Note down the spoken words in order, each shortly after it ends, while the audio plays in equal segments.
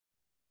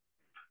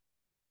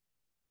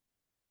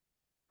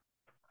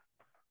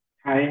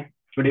Hi,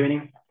 good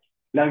evening.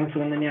 എല്ലാവർക്കും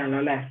സുഖം തന്നെയാണല്ലോ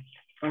അല്ലേ?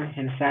 അപ്പം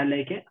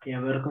ഹെൻസാലിലേക്ക്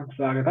ഏവർക്കും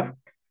സ്വാഗതം.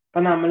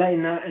 അപ്പം നമ്മൾ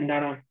ഇന്ന്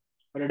എന്താണ്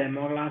ഒരു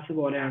ഡെമോ ക്ലാസ്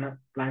പോലെയാണ്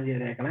പ്ലാൻ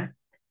ചെയ്തേക്കണേ.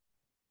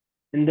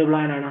 എന്ത്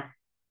പ്ലാനാണ്?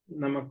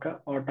 നമുക്ക്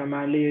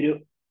ഓട്ടോമാറ്റിക്കലി ഒരു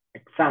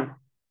എക്സാം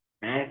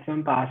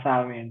മാക്സിമം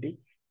പാസ്സാവാൻ വേണ്ടി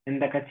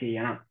എന്തൊക്കെ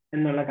ചെയ്യണം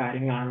എന്നുള്ള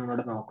കാര്യങ്ങളാണ്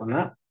നമ്മളിവിടെ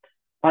നോക്കുന്നത്.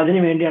 അപ്പം അതിനു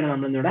വേണ്ടിയാണ്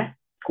നമ്മൾ ഇന്നിവിടെ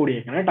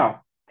കൂടിയേക്കണം കേട്ടോ.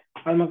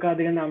 അപ്പം നമുക്ക്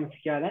അധികം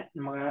താമസിക്കാതെ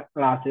നമുക്ക്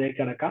ക്ലാസ്സിലേക്ക്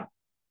കിടക്കാം.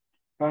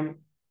 അപ്പം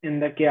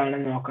എന്തൊക്കെയാണ്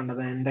നോക്കേണ്ടത്,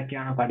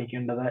 എന്തൊക്കെയാണ്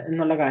പഠിക്കേണ്ടത്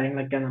എന്നുള്ള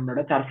കാര്യങ്ങളൊക്കെ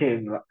നമ്മളിവിടെ ചർച്ച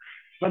ചെയ്യുന്നത്.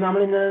 അപ്പൊ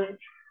നമ്മൾ ഇന്ന്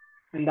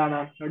എന്താണ്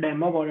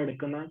ഡെമോ പോലെ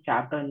എടുക്കുന്ന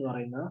ചാപ്റ്റർ എന്ന്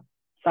പറയുന്നത്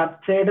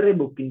സബ്സിഡറി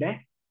ബുക്കിന്റെ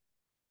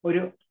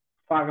ഒരു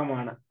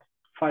ഭാഗമാണ്.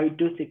 5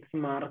 to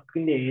 6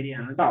 മാർക്കിന്റെ ഏരിയ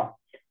ആണ് കേട്ടോ.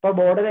 അപ്പൊ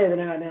ബോർഡിൽ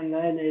എഴുതുന്ന കാര്യം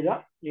എന്തായാലും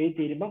എഴുതി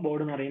തീരുമ്പോൾ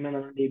ബോർഡ് എന്ന് പറയുമ്പോൾ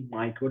നമ്മൾ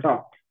മായ്ക്കും കേട്ടോ.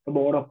 അപ്പൊ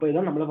ബോർഡ് ഒപ്പം ഇത്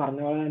നമ്മൾ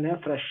പറഞ്ഞ പോലെ തന്നെ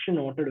ഫ്രഷ്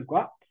നോട്ട്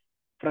എടുക്കുക.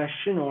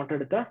 ഫ്രഷ് നോട്ട്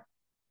എടുത്ത്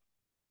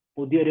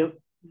പുതിയൊരു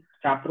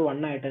ചാപ്റ്റർ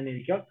 1 ആയിട്ട് തന്നെ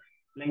ഇരിക്കും,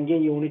 അല്ലെങ്കിൽ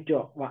യൂണിറ്റോ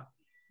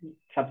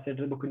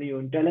സബ്സിഡറി ബുക്കിന്റെ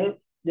യൂണിറ്റ് അല്ലെങ്കിൽ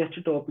ജസ്റ്റ്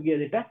ടോപ്പിക്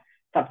ചെയ്തിട്ട്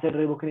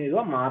സബ്സിഡറി ബുക്കിന്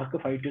എഴുതുക. മാർക്ക്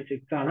 5 to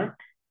 6 ആണ്.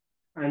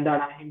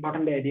 എന്താണ്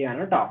ഇമ്പോർട്ടന്റ് ഏരിയ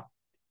ആണ് കേട്ടോ.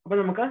 അപ്പൊ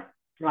നമുക്ക്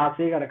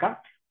ക്ലാസ്സിലേക്ക് കിടക്കാം.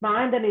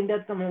 ആദ്യം തന്നെ ഇതിന്റെ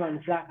അകത്ത് നമ്മൾ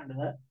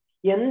മനസ്സിലാക്കേണ്ടത്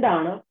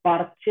എന്താണ്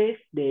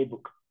purchase day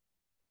book.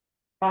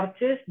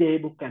 Purchase day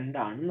book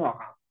എന്താണെന്ന്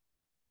നോക്കണം.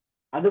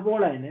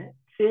 അതുപോലെ തന്നെ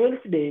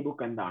സെയിൽസ് ഡേ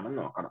ബുക്ക് എന്താണെന്ന്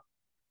നോക്കണം.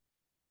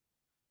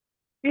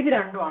 ഇത്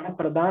രണ്ടുമാണ്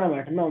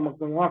പ്രധാനമായിട്ടും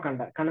നമുക്ക്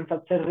നോക്കേണ്ടത്, കാരണം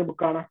സബ്സിഡറി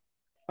ബുക്കാണ്.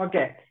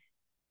 ഓക്കെ,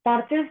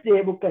 പർച്ചേസ് ഡേ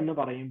ബുക്ക് എന്ന്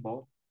പറയുമ്പോൾ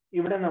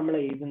ഇവിടെ നമ്മൾ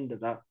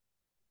എഴുതുന്നത്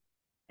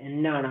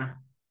എന്താണ്?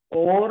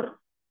 Or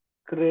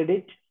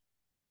credit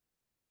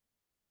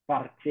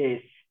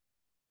purchase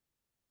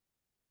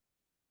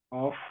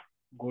of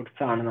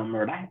goods ആണ്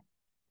നമ്മളിവിടെ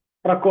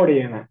റെക്കോർഡ്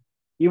ചെയ്യുന്നത്.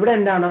 ഇവിടെ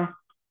എന്താണ്?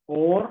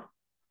 Or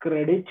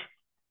credit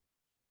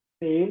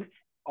sales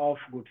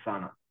of goods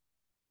ആണ്.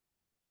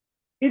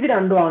 ഇത്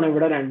രണ്ടുമാണ്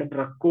ഇവിടെ രണ്ടും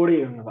റെക്കോർഡ്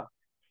ചെയ്യുന്നത്.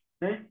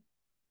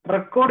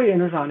 റെക്കോർഡ്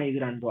ചെയ്യുന്ന സാധനം ഇത്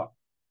രണ്ടുമാണ്.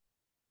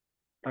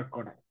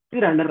 ഇത്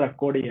രണ്ടും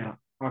റെക്കോർഡ് ചെയ്യണം.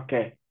 ഓക്കെ,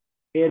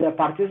 ഏത്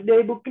പർച്ചേസ് ഡേ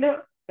ബുക്കിൽ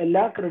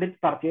എല്ലാ ക്രെഡിറ്റ്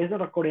പർച്ചേസും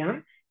റെക്കോർഡ് ചെയ്യണം.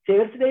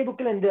 സെയിൽസ് ഡേ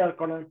ബുക്കിൽ എന്ത്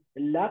റെക്കോർഡ് ചെയ്യണം?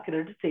 എല്ലാ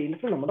ക്രെഡിറ്റ്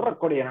സെയിൽസും നമ്മൾ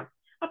റെക്കോർഡ് ചെയ്യണം.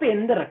 അപ്പൊ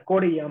എന്ത്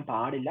റെക്കോർഡ് ചെയ്യാൻ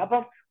പാടില്ല?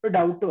 അപ്പം ഒരു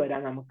ഡൗട്ട്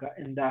വരാം നമുക്ക്.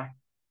 എന്താ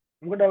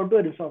നമുക്ക് ഡൗട്ട്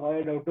വരും,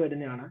 സ്വാഭാവിക ഡൗട്ട്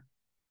വരുന്നതാണ്.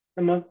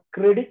 നമ്മൾ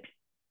credit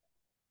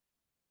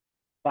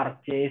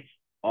purchase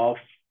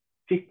of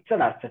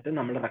fixed asset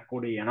നമ്മൾ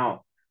റെക്കോർഡ് ചെയ്യണോ?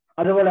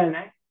 അതുപോലെ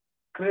തന്നെ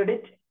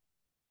credit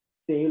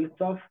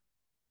sales of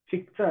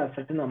fixed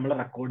asset നമ്മൾ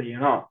റെക്കോർഡ്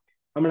ചെയ്യണോ?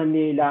 നമ്മൾ എന്ത്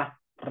ചെയ്യില്ല,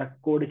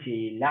 റെക്കോർഡ്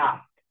ചെയ്യില്ല.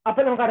 അപ്പൊ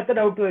നമുക്ക് അടുത്ത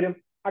ഡൗട്ട് വരും.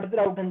 അടുത്ത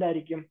ഡൗട്ട്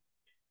എന്തായിരിക്കും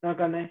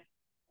നോക്കാന്നെ?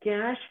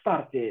 ക്യാഷ്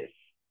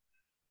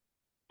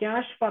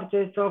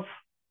പർച്ചേസ് ഓഫ്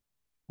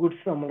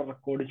ഗുഡ്സ് നമ്മൾ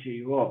റെക്കോർഡ്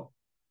ചെയ്യുവോ?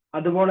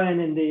 അതുപോലെ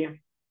തന്നെ എന്ത് ചെയ്യും?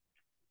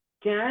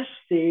 ക്യാഷ്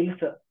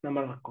സെയിൽസ്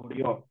നമ്മൾ റെക്കോർഡ്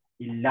ചെയ്യുവോ?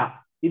 ഇല്ല.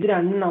 ഇത്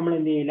രണ്ടും നമ്മൾ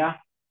എന്ത് ചെയ്യില്ല,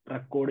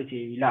 റെക്കോർഡ്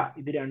ചെയ്യില്ല.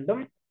 ഇത് രണ്ടും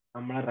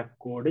നമ്മൾ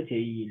റെക്കോർഡ്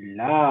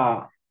ചെയ്യില്ല.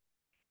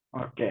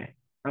 ഓക്കെ,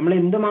 നമ്മൾ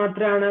എന്ത്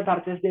മാത്രമാണ്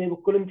purchase day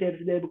ബുക്കിലും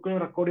sales day ബുക്കിലും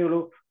record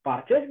ചെയ്യുള്ളൂ?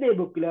 പർച്ചേസ് ഡേ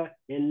ബുക്കിൽ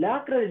എല്ലാ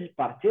ക്രെഡിറ്റ്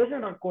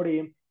പർച്ചേസും റെക്കോർഡ്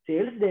ചെയ്യും.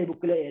 സെയിൽസ് ഡേ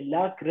ബുക്കിൽ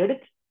എല്ലാ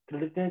ക്രെഡിറ്റ്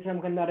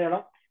നമുക്ക് എന്താ അറിയാലോ,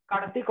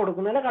 കടത്തി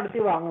കൊടുക്കുന്നത് കടത്തി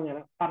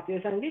വാങ്ങുന്നത്.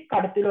 പർച്ചേസ് ആണെങ്കിൽ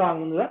കടത്തിൽ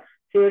വാങ്ങുന്നത്,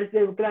 സെയിൽസ്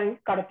ഡേ ബുക്കിലാണെങ്കിൽ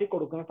കടത്തി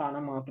കൊടുക്കുന്ന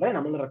സാധനം മാത്രമേ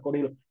നമ്മൾ റെക്കോർഡ്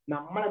ചെയ്യൂ.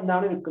 നമ്മൾ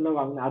എന്താണ് വിൽക്കുന്നത്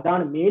വാങ്ങുന്നത്,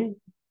 അതാണ് main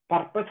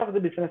purpose of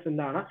the business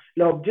എന്താണ്,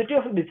 ഒബ്ജക്റ്റീവ്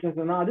ഓഫ് ബിസിനസ്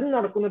എന്താണ്, അതിൽ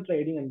നടക്കുന്ന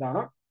ട്രേഡിംഗ്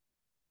എന്താണ്,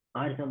 ആ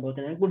ഒരു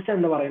സംഭവത്തിന് ഗുഡ്സ്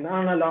എന്ന് പറയുന്നത്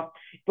ആണല്ലോ.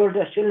 ഇപ്പോൾ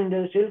ടെക്സ്റ്റൈൽ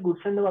ഇൻഡസ്ട്രിയിൽ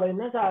ഗുഡ്സ് എന്ന്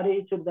പറയുന്നത് sari,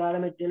 churidar,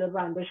 material,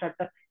 pant,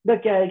 shirt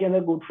ഇതൊക്കെ ആയിരിക്കും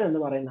ഗുഡ്സ് എന്ന്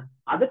പറയുന്നത്.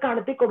 അത്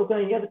കടത്തി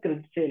കൊടുക്കുകയാണെങ്കിൽ അത്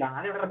ക്രെഡിറ്റ് സെയിലാണ്.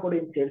 അത് എവിടെ റെക്കോർഡ്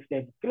ചെയ്യും? സെയിൽസ് ഡേ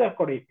ബുക്കിൽ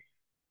റെക്കോർഡ് ചെയ്യും.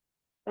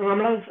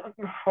 നമ്മൾ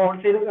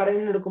ഹോൾസെയിൽ കടയിൽ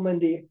നിന്ന് എടുക്കുമ്പോൾ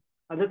എന്ത് ചെയ്യും?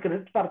 അത്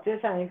ക്രെഡിറ്റ്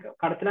പർച്ചേസ് ആയി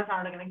കടത്തിലെ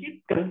സാധനമാണെങ്കിൽ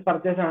ക്രെഡിറ്റ്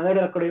പർച്ചേസ് ആണ്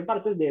റെക്കോർഡ് ചെയ്യും,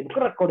 പർച്ചേസ് ഡേ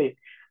ബുക്ക് റെക്കോർഡ് ചെയ്യും.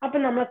 അപ്പൊ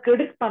നമ്മൾ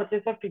credit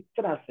purchase of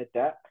fixed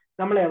asset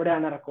നമ്മൾ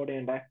എവിടെയാണ് റെക്കോർഡ്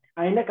ചെയ്യേണ്ടത്?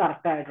 അതിന്റെ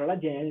കറക്റ്റ് ആയിട്ടുള്ള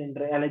ജേണൽ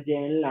എൻട്രി അല്ലെ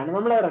ജേണലിലാണ്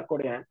നമ്മൾ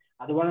റെക്കോർഡ് ചെയ്യാൻ.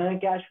 അതുപോലെ തന്നെ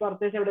ക്യാഷ്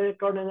പർച്ചേസ് എവിടെ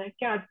റെക്കോർഡ് ചെയ്യുന്നത്?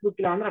 ക്യാഷ്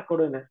ബുക്കിലാണ്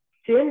റെക്കോർഡ് ചെയ്യുന്നത്.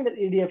 സെയിം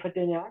രീതി എഫക്ട്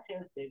കഴിഞ്ഞാൽ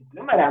സെയിൽസ് ഡേ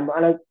ബുക്കിലും വരാൻ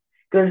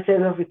credit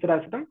sales of fixed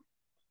അസറ്റും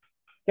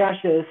cash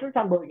സെയിൽസും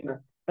സംഭവിക്കുന്നത്.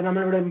 അപ്പൊ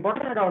നമ്മളിവിടെ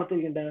ഇമ്പോർട്ടന്റ് ആയിട്ട്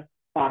ഓർത്തിരിക്കേണ്ടത്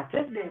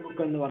പർച്ചേസ് ഡേ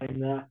ബുക്ക് എന്ന്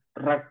പറയുന്നത്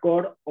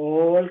record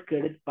all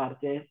credit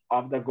purchase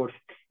of the goods.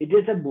 It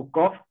is a book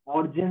of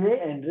original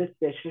entry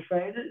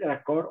specified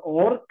record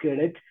or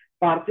credit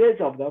purchase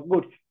of the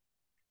goods.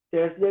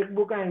 Sales day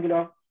book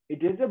ആണെങ്കിലോ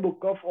it is a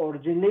book of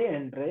original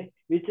entry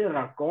which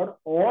record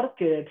or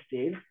credit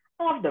sales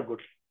of the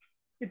goods.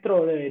 ഇത്ര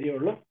area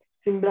ഉള്ളൂ.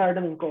 Simple ആയിട്ട്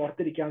നിങ്ങൾക്ക്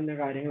ഓർത്തിരിക്കാവുന്ന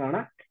കാര്യങ്ങളാണ്.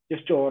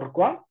 Just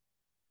ഓർക്കുക,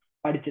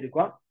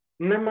 പഠിച്ചെടുക്കുക,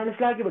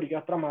 മനസ്സിലാക്കി പഠിക്കുക,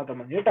 അത്ര മാത്രം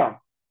മതി കേട്ടോ.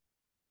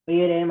 ഈ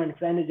ഏരിയ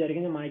മനസ്സിലായെന്ന്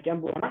വിചാരിക്കുന്നത് വായിക്കാൻ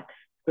പോകണം.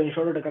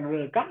 സ്ക്രീൻഷോട്ട്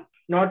എടുക്കാം.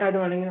 നോട്ടായിട്ട്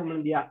വേണമെങ്കിൽ നമ്മൾ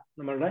എന്ത് ചെയ്യാം,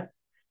 നമ്മളുടെ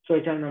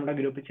ചോദിച്ചാൽ നമ്മുടെ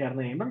ഗ്രൂപ്പിൽ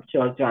ചേർന്ന് കഴിയുമ്പോൾ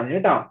ചോദിച്ചാൽ മതി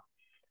കേട്ടോ.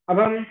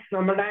 അപ്പം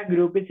നമ്മുടെ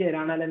ഗ്രൂപ്പിൽ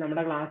ചേരാൻ അല്ലെങ്കിൽ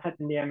നമ്മുടെ ക്ലാസ്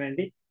അറ്റൻഡ് ചെയ്യാൻ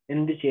വേണ്ടി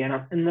എന്ത്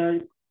ചെയ്യണം എന്ന്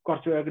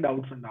കുറച്ച് പേർക്ക്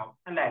ഡൗട്ട്സ് ഉണ്ടാവും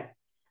അല്ലേ?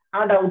 ആ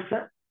ഡൗട്ട്സ്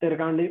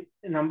തീർക്കാൻ വേണ്ടി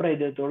നമ്പർ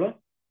എഴുതിയെടുത്തോളൂ.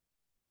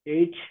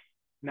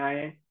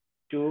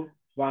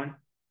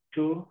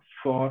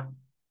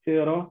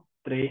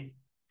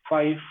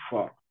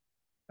 8921240354.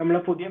 നമ്മൾ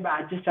പുതിയ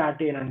ബാച്ച് സ്റ്റാർട്ട്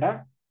ചെയ്യുന്നുണ്ട്,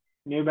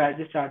 ന്യൂ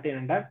ബാച്ച് സ്റ്റാർട്ട്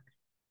ചെയ്യുന്നുണ്ട്.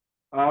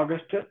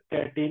 August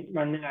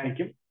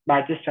 13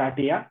 ബാച്ച് സ്റ്റാർട്ട്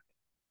ചെയ്യുക.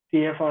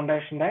 CA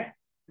ഫൗണ്ടേഷന്റെ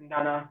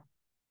എന്താണ്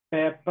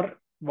പേപ്പർ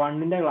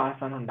 1ന്റെ ക്ലാസ്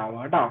ആണ്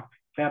ഉണ്ടാവുക കേട്ടോ.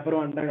 Paper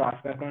 1ന്റെ class,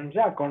 paper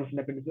 1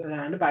 അക്കൗണ്ട്സിന്റെ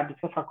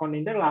practice of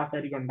അക്കൗണ്ടിന്റെ ക്ലാസ്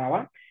ആയിരിക്കും ഉണ്ടാവുക.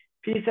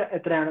 ഫീസ്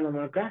എത്രയാണ്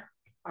നമുക്ക്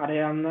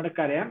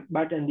അറിയാവുന്നവർക്ക് അറിയാം.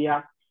 ബട്ട് എന്ത് ചെയ്യുക,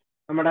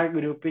 നമ്മുടെ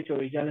ഗ്രൂപ്പിൽ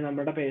ചോദിച്ചാൽ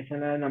നമ്മുടെ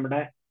പേഴ്സണൽ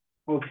നമ്മുടെ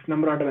ഓഫീസ്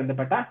നമ്പറുമായിട്ട്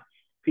ബന്ധപ്പെട്ട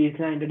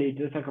ഫീസിന് അതിന്റെ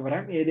ഡീറ്റെയിൽസ് ഒക്കെ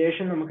പറയാം.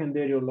 ഏകദേശം നമുക്ക് എന്ത്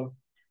വരുള്ളൂ,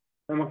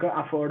 നമുക്ക്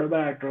അഫോർഡബിൾ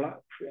ആയിട്ടുള്ള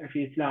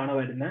ഫീസിലാണ്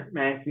വരുന്നത്.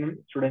 മാക്സിമം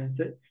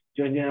സ്റ്റുഡൻസ്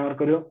ജോയിൻ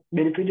ചെയ്യുന്നവർക്കൊരു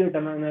ബെനിഫിറ്റ്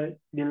കിട്ടുന്ന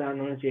ഇതിലാണ്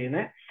നമ്മൾ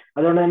ചെയ്യുന്നത്.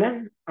 അതുകൊണ്ട് തന്നെ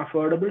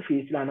അഫോർഡബിൾ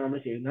ഫീസിലാണ് നമ്മൾ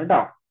ചെയ്യുന്നത്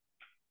കേട്ടോ.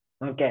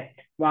 ഓക്കെ,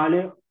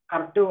 വാല്യൂ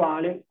കറക്റ്റ്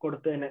വാല്യൂ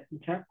കൊടുത്ത് തന്നെ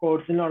വെച്ചാൽ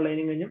കോഴ്സിന്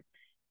ഓൺലൈനും കഴിഞ്ഞും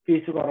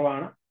ഫീസ്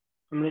കുറവാണ്.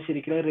 നമ്മൾ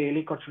ശരിക്കും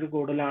റിയലി കുറച്ചുകൂടി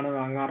കൂടുതലാണ്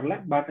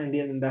വാങ്ങാറുള്ളത്. ബട്ട് എന്ത്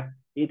ചെയ്യുന്നുണ്ട്,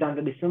 ഈ തവണ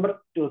ഡിസംബർ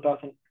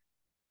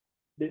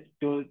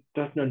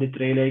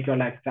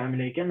 2023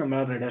 എക്സാമിലേക്ക് നമ്മൾ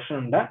റിഡക്ഷൻ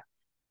ഉണ്ട്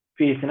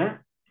ഫീസിന്.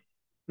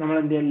 നമ്മൾ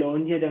എന്ത് ചെയ്യും,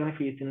 ലോഞ്ച് ചെയ്തേക്കുന്ന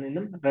ഫീസിൽ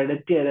നിന്നും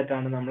ക്രെഡിറ്റ്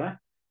ചെയ്തിട്ടാണ് നമ്മൾ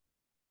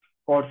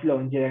കോഴ്സ്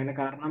ലോഞ്ച് ചെയ്തേക്കുന്നത്.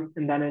 കാരണം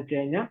എന്താണെന്ന് വെച്ച്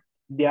കഴിഞ്ഞാൽ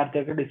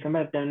വിദ്യാർത്ഥികൾക്ക് ഡിസംബർ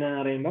 8 എന്ന്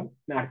പറയുമ്പോൾ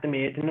അടുത്ത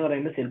May 8 എന്ന്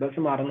പറയുമ്പോൾ സിലബസ്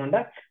മാറുന്നുണ്ട്.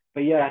 അപ്പൊ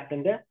ഈ ഒരു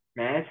അറ്റൻഡ്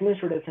മാക്സിമം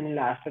സ്റ്റുഡൻസിന്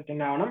ലാസ്റ്റ്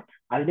അറ്റൻഡ് ആവണം.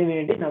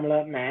 അതിനുവേണ്ടി നമ്മൾ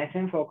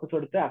മാക്സിമം ഫോക്കസ്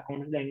കൊടുത്ത്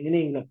അക്കൗണ്ട്സിൽ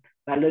എങ്ങനെയെങ്കിലും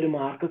നല്ലൊരു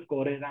മാർക്ക്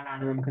സ്കോർ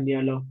ചെയ്താലാണ് നമുക്ക് എന്ത്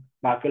ചെയ്യാമല്ലോ,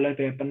 ബാക്കിയുള്ള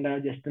പേപ്പറിന്റെ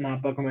ജസ്റ്റ്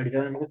 40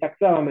 മേടിച്ചാൽ നമുക്ക്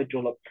സക്സസ് ആവാൻ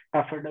പറ്റുള്ളൂ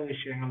ടഫുള്ള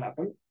വിഷയങ്ങൾ.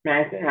 അപ്പം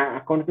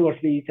അക്കൗണ്ട്സ്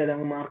കുറച്ച് ഈസി ആയിട്ട്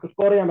നമുക്ക് മാർക്ക്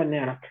സ്കോർ ചെയ്യാൻ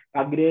തന്നെയാണ്.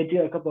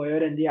 അഗ്രേറ്റീവ് ഒക്കെ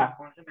പോയവർ എന്ത് ചെയ്യുക,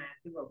 അക്കൗണ്ട്സ്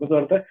മാക്സിമം ഫോക്കസ്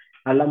കൊടുത്ത്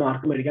നല്ല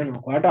മാർക്ക് മേടിക്കാൻ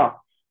നോക്കുക കേട്ടോ.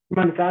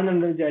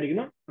 മനസ്സിലാകുന്നുണ്ടെന്ന്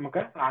വിചാരിക്കുന്നു.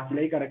 നമുക്ക്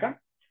ക്ലാസ്സിലേക്ക് കിടക്കാം,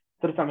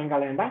 ഇത്ര സമയം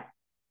കളയണ്ട.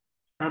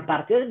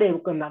 പർച്ചേസ് ഡേ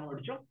ബുക്ക് എന്താണെന്ന്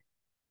പഠിച്ചു,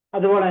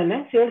 അതുപോലെ തന്നെ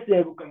സെയിൽസ് ഡേ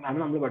ബുക്ക്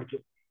എന്താണെന്ന് നമ്മൾ പഠിച്ചു.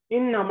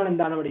 ഇനി നമ്മൾ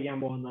എന്താണ് പഠിക്കാൻ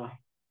പോകുന്നത്,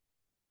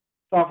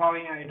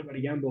 സ്വാഭാവികമായിട്ട്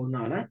പഠിക്കാൻ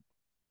പോകുന്നതാണ്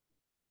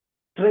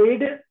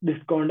ട്രേഡ്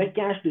ഡിസ്കൗണ്ട്,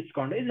 ക്യാഷ്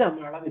ഡിസ്കൗണ്ട്. ഇത്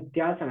തമ്മിലുള്ള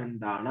വ്യത്യാസം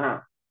എന്താണ്,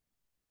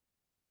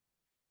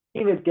 ഈ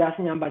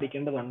വ്യത്യാസം ഞാൻ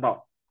പഠിക്കേണ്ടതുണ്ടോ?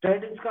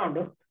 ട്രേഡ്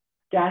ഡിസ്കൗണ്ടും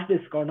ക്യാഷ്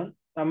ഡിസ്കൗണ്ടും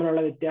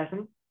തമ്മിലുള്ള വ്യത്യാസം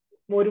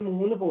ഒരു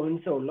 3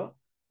 പോയിന്റ്സേ ഉള്ളൂ.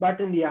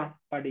 ബട്ട് എന്ത് ചെയ്യാം,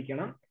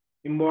 പഠിക്കണം,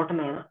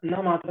 ഇമ്പോർട്ടൻ്റ് ആണ്.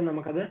 എന്നാൽ മാത്രം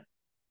നമുക്കത്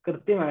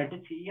കൃത്യമായിട്ട്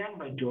ചെയ്യാൻ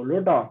പറ്റുള്ളൂ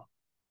കേട്ടോ.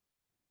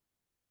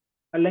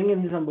 അല്ലെങ്കിൽ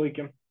എന്ത്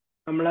സംഭവിക്കും,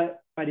 നമ്മള്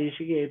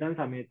പരീക്ഷയ്ക്ക് എഴുതാൻ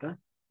സമയത്ത്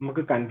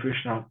നമുക്ക്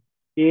കൺഫ്യൂഷൻ ആവും,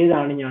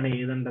 ഏതാണ് ഞാൻ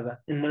എഴുതേണ്ടത്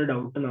എന്നൊരു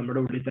ഡൗട്ട് നമ്മുടെ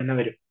ഉള്ളിൽ തന്നെ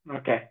വരും.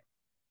 ഓക്കെ,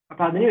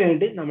 അപ്പൊ അതിനു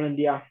വേണ്ടി നമ്മൾ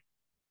എന്ത് ചെയ്യാം,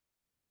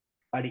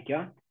 പഠിക്കുക.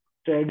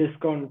 Trade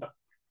discount,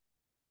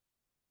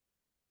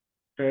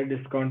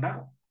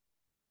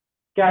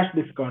 cash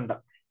discount.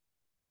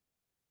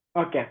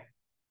 Okay,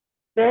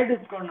 trade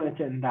discount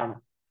വെച്ച് എന്താണ്,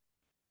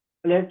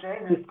 അല്ലെങ്കിൽ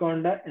ട്രേഡ്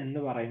ഡിസ്കൗണ്ട് എന്ന്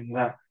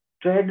പറയുന്നത്,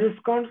 trade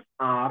discount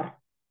R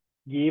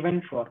given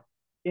four,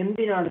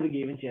 എന്തിനാണ് ഇത്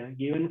ഗീവൻ ചെയ്യുന്നത്,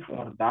 given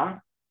for the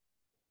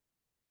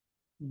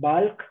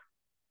bulk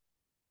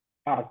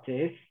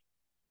purchase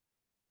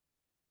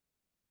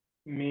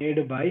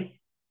made by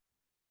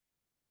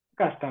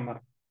customer.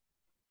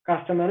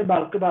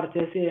 Bulk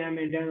purchase ചെയ്യാൻ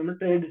വേണ്ടിയാണ് നമ്മൾ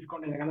ട്രേഡ്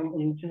ഡിസ്കൗണ്ട് ചെയ്യുന്നത്. കാരണം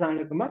 5 സാധനം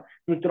എടുക്കുമ്പോൾ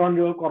 100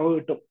 രൂപ കുറവ്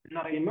കിട്ടും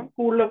എന്നറിയുമ്പോൾ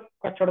കൂടുതൽ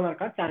കച്ചവടം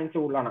നടക്കാൻ ചാൻസ്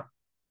കൂടുതലാണ്.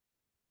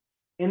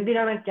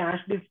 എന്തിനാണ്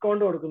ക്യാഷ്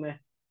ഡിസ്കൗണ്ട് കൊടുക്കുന്നത്,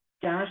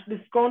 ക്യാഷ്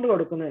ഡിസ്കൗണ്ട്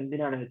കൊടുക്കുന്നത്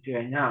എന്തിനാണെന്ന് വെച്ച്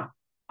കഴിഞ്ഞാൽ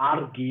R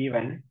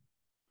given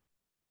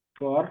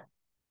four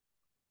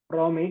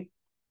promise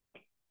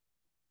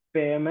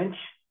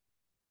payment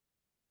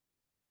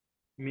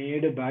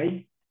made by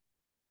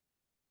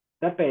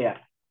the pair.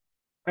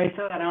 പൈസ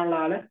തരാനുള്ള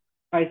ആള്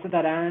പൈസ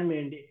തരാൻ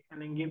വേണ്ടി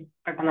അല്ലെങ്കിൽ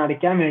പെട്ടെന്ന്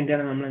അടയ്ക്കാൻ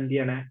വേണ്ടിയാണ് നമ്മൾ എന്ത്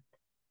ചെയ്യണേ,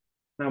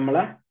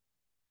 നമ്മള്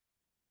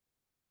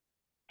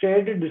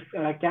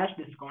ക്യാഷ്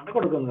ഡിസ്കൗണ്ട്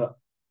കൊടുക്കുന്നത്.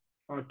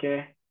 ഓക്കെ,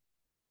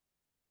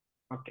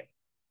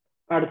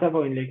 അടുത്ത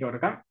പോയിന്റിലേക്ക്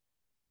കൊടുക്കാം.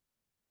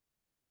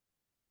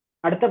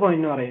 അടുത്ത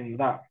പോയിന്റ് എന്ന്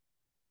പറയുന്നത്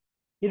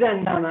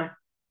ഇതെന്താണ്,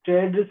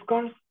 trade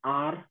discounts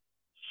are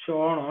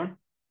shown on,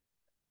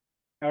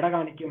 എവിടെ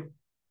കാണിക്കും,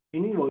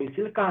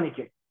 ഇൻവോയ്സിൽ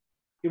കാണിക്കും.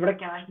 ഇവിടെ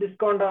cash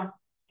discount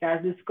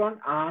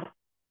R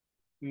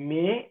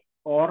may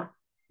or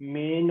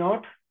may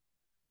not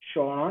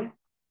shown on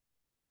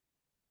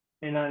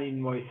എന്നാണ്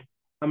ഇൻവോയ്സ്.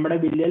 നമ്മുടെ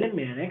ബില്ലിൽ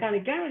മേനെ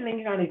കാണിക്കാം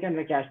അല്ലെങ്കിൽ കാണിക്കാൻ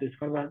ക്യാഷ്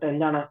ഡിസ്കൗണ്ട് പറഞ്ഞിട്ട്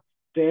എന്താണ്,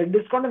 ട്രേഡ്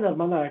ഡിസ്കൗണ്ട്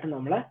നിർബന്ധമായിട്ട്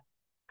നമ്മൾ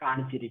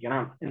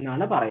കാണിച്ചിരിക്കണം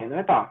എന്നാണ് പറയുന്നത്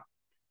കേട്ടോ.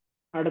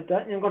 അടുത്ത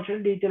ഞാൻ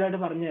കുറച്ചുകൂടി ഡീറ്റെയിൽ ആയിട്ട്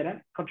പറഞ്ഞുതരാം,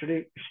 കുറച്ചുകൂടി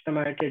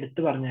ഇഷ്ടമായിട്ട്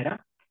എടുത്ത് പറഞ്ഞുതരാം.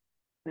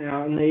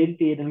 എഴുതി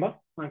തീരുമ്പോൾ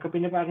നമുക്ക്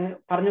പിന്നെ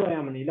പറഞ്ഞു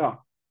പോയാൽ മതിയല്ലോ.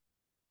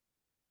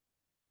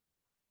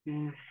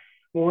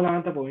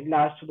 3ാമത്തെ പോയിന്റ്,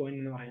 ലാസ്റ്റ് പോയിന്റ്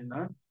എന്ന്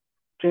പറയുന്നത്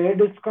trade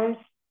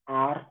discounts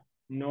are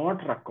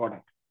not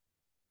recorded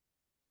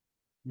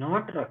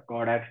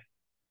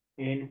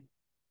in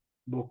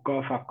book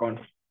of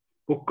accounts.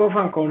 Book of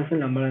അക്കൗണ്ട്സിൽ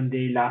നമ്മൾ എന്ത്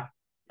ചെയ്യില്ല,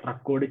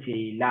 റെക്കോർഡ്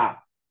ചെയ്യില്ല.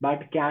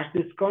 But cash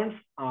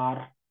discounts R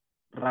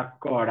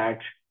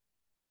recorded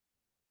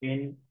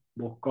in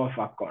book of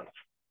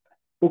accounts.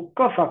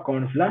 Book of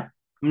അക്കൗണ്ട്സിൽ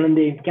നമ്മൾ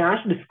എന്ത് ചെയ്യും,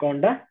 ക്യാഷ്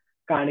ഡിസ്കൗണ്ട്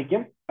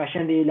കാണിക്കും, പക്ഷെ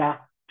എന്ത് ചെയ്യില്ല,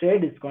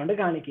 ട്രേഡ് ഡിസ്കൗണ്ട്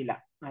കാണിക്കില്ല.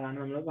 അതാണ്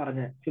നമ്മൾ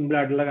പറഞ്ഞത്, സിമ്പിൾ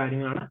ആയിട്ടുള്ള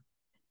കാര്യങ്ങളാണ്,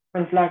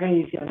 മനസ്സിലാക്കാൻ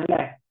ഈസിയാണ്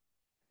അല്ലേ.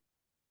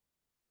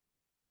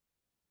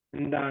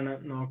 എന്താണ്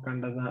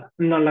നോക്കേണ്ടത്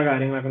എന്നുള്ള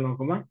കാര്യങ്ങളൊക്കെ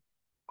നോക്കുമ്പോൾ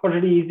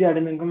കുറച്ചുകൂടി ഈസി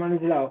ആയിട്ട് നിങ്ങൾക്ക്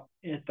മനസ്സിലാവും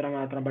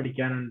എത്രമാത്രം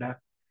പഠിക്കാനുണ്ട്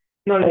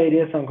എന്നുള്ള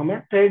ഏരിയസ് നോക്കുമ്പോൾ.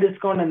 ട്രേഡ്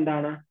ഡിസ്കൗണ്ട്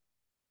എന്താണ്,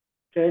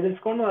 ട്രേഡ്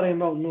ഡിസ്കൗണ്ട് എന്ന്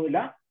പറയുമ്പോൾ ഒന്നുമില്ല,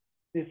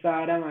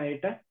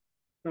 നിസ്സാരമായിട്ട്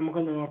നമുക്ക്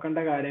നോക്കേണ്ട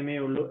കാര്യമേ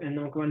ഉള്ളൂ എന്ന്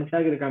നമുക്ക്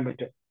മനസ്സിലാക്കി എടുക്കാൻ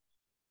പറ്റും.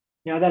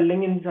 ഇനി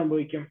അതല്ലെങ്കിൽ എന്ത്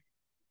സംഭവിക്കും?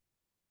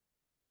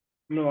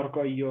 നമ്മൾ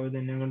ഓർക്കും, അയ്യോ ഇത്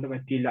എന്നെ കൊണ്ട്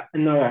പറ്റിയില്ല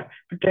എന്നുള്ള.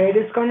 ട്രേഡ്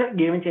ഡിസ്കൗണ്ട്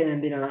ഗെയിം ചെയ്യുന്നത്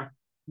എന്തിനാണ്?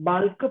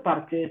 ബൾക്ക്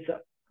പർച്ചേസ്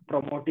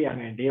പ്രൊമോട്ട് ചെയ്യാൻ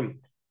വേണ്ടിയും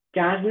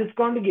ക്യാഷ്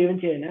ഡിസ്കൗണ്ട് ഗെയിം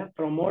ചെയ്യുന്നത്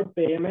promote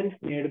payment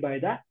made by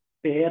the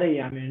pair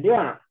ചെയ്യാൻ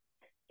വേണ്ടിയാണ്.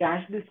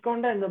 ക്യാഷ്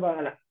ഡിസ്കൗണ്ട് എന്ന്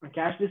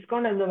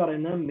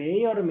പറയുന്നത് may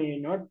or may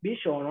not be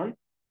shown on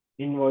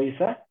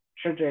invoice.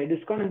 പക്ഷെ ട്രേഡ്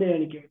ഡിസ്കൗണ്ട് എന്ത്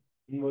കാണിക്കും?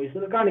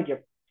 ഇൻവോയ്സിൽ കാണിക്കും.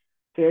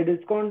 Trade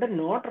discount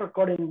not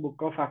record in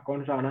book of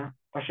accounts ആണ്.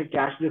 പക്ഷെ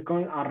cash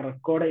discount R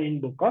record in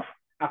book of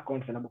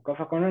accounts ആണ്. ബുക്ക്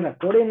ഓഫ് അക്കൗണ്ട്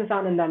റെക്കോർഡ് ചെയ്യുന്ന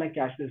സാധനം എന്താണ്?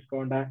 Cash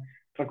discount.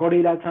 റെക്കോർഡ്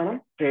ചെയ്യാത്ത സാധനം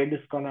ട്രേഡ്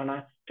ഡിസ്കൗണ്ട് ആണ്.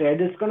 ട്രേഡ്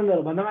ഡിസ്കൗണ്ട്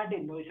നിർബന്ധമായിട്ട്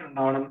ഇൻവോയ്സ്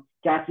ഉണ്ടാവണം.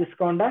 ക്യാഷ്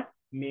ഡിസ്കൗണ്ട്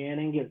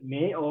വേണമെങ്കിൽ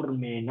മേ ഓർ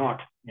മേ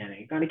നോട്ട്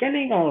ഞാനെങ്കിൽ കാണിക്കാൻ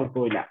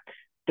കുഴപ്പമില്ല.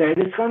 ട്രേഡ്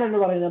ഡിസ്കൗണ്ട് എന്ന്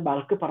പറയുന്നത്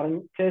ബൾക്ക്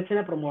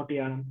പർച്ചേസിനെ പ്രൊമോട്ട്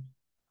ചെയ്യണം.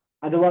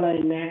 അതുപോലെ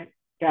തന്നെ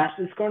ക്യാഷ്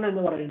ഡിസ്കൗണ്ട്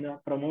എന്ന് പറയുന്നത്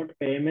പ്രൊമോട്ട്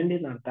പേയ്മെന്റ്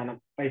നടത്തണം.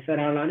 പൈസ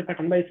തരാനുള്ളവന്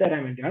പെട്ടെന്ന് പൈസ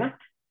തരാൻ വേണ്ടിയാണ്.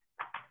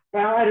 അപ്പൊ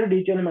ആ ഒരു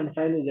ഡീറ്റെയിൽ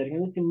മനസ്സിലായെന്ന്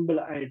വിചാരിക്കുന്നത്. സിമ്പിൾ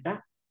ആയിട്ട്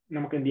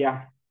നമുക്ക് എന്ത് ചെയ്യാം?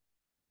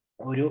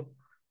 ഒരു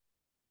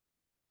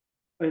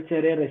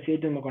ചെറിയ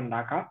റെസീറ്റ് നമുക്ക്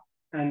ഉണ്ടാക്കാം.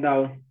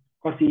 എന്താവും?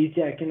 കുറച്ച് ഈസി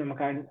ആക്കി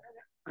നമുക്ക്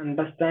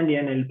അണ്ടർസ്റ്റാൻഡ്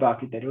ചെയ്യാൻ ഹെൽപ്പ്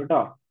ആക്കി തരും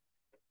കേട്ടോ.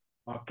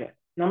 ഓക്കെ,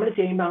 നമ്മൾ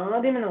ചെയ്യുമ്പോൾ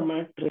ആദ്യമേ നമ്മൾ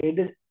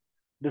ട്രേഡ്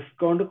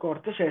ഡിസ്കൗണ്ട്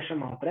കുറച്ച ശേഷം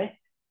മാത്രമേ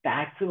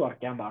ടാക്സ്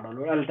കുറയ്ക്കാൻ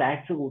പാടുള്ളൂ, അല്ല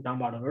ടാക്സ് കൂട്ടാൻ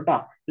പാടുള്ളൂ കേട്ടോ.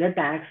 അല്ലെങ്കിൽ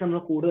ടാക്സ് നമ്മൾ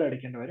കൂടുതൽ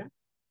അടിക്കേണ്ടി വരും.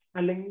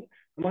 അല്ലെങ്കിൽ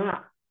നമ്മൾ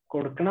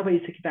കൊടുക്കണ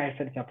പൈസക്ക് ടാക്സ്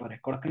അടിച്ചാൽ പോരെ,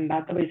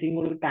 കൊടുക്കണ്ടാത്ത പൈസയും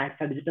കൂടി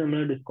ടാക്സ് അടിച്ചിട്ട്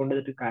നമ്മൾ ഡിസ്കൗണ്ട്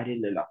ചെയ്തിട്ട്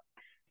കാര്യമില്ലല്ലോ.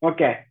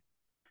 ഓക്കെ,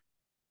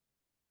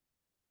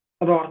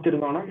 അത്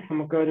ഓർത്തിരുന്നോണം.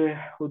 നമുക്കൊരു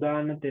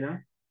ഉദാഹരണത്തിന്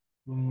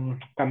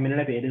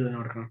കമ്പനിയുടെ പേര് തന്നെ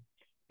കൊടുക്കണം.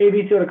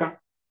 ABC കൊടുക്കാം.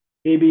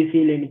 ABC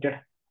Limited.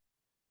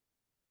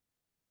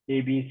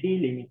 ABC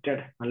Limited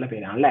നല്ല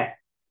പേരാണല്ലേ.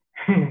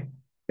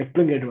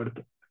 എപ്പോഴും കേട്ട്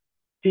കൊടുത്തു.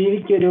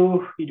 ടിവിക്ക് ഒരു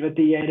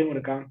 25,000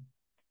 കൊടുക്കാം.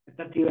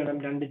 എത്ര ടി വി വേണം?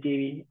 2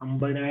 TV,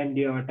 50,000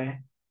 രൂപ ആവട്ടെ.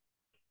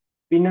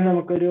 പിന്നെ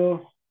നമുക്കൊരു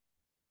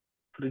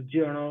ഫ്രിഡ്ജ്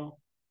വേണോ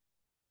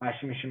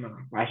വാഷിംഗ് മെഷീൻ വേണോ?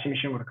 വാഷിംഗ്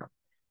മെഷീൻ കൊടുക്കാം.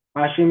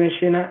 വാഷിംഗ്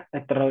മെഷീന്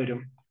എത്ര വരും?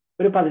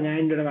 ഒരു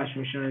 10,000 രൂപയുടെ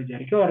വാഷിംഗ് മെഷീൻ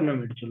വിചാരിക്കും, ഒരെണ്ണം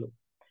മേടിച്ചുള്ളൂ.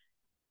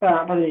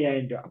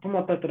 15,000 രൂപ. അപ്പൊ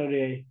മൊത്തം എത്ര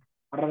രൂപയായി?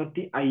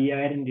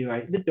 65,000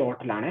 രൂപയായി. ഇത്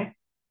ടോട്ടലാണേ.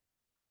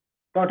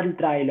 ടോട്ടൽ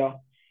ഇത്ര ആയല്ലോ.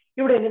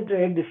 ഇവിടെ ഇനി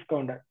ട്രേഡ്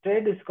ഡിസ്കൗണ്ട്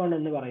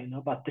എന്ന്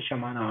പറയുന്നത്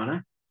 10%.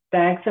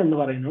 ടാക്സ് എന്ന്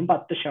പറയുന്നതും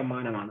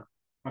 10%.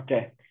 ഓക്കെ,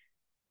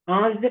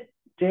 ആദ്യത്തെ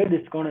ട്രേഡ്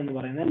ഡിസ്കൗണ്ട് എന്ന്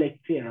പറയുന്നത്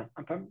ലെസ് ചെയ്യണം.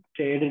 അപ്പം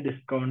ട്രേഡ്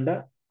ഡിസ്കൗണ്ട്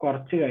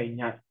കുറച്ച്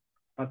കഴിഞ്ഞാൽ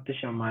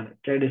 10%,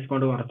 ട്രേഡ്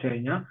ഡിസ്കൗണ്ട് കുറച്ച്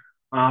കഴിഞ്ഞാൽ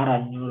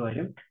 6,500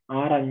 വരും.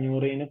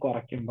 6,500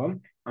 കുറയ്ക്കുമ്പം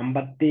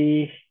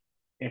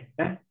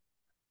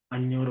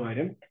 58,500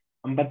 വരും.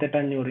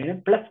 58,500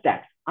 പ്ലസ്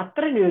ടാക്സ്.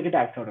 അത്രയും രൂപയ്ക്ക്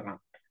ടാക്സ് കൊടുക്കണം.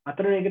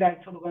 അത്ര രൂപയ്ക്ക്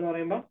ടാക്സ് കൊടുക്കുക എന്ന്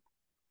പറയുമ്പോൾ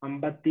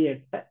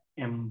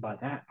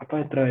 58,80. അപ്പൊ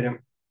എത്ര വരും?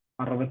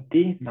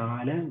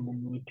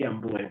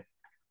 64,350 വരും.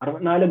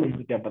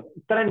 64,350.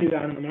 ഇത്രയും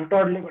രൂപയാണ് നമ്മൾ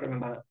ടോട്ടലി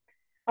കൊടുക്കേണ്ടത്.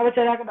 അപ്പൊ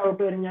ചിലർക്ക്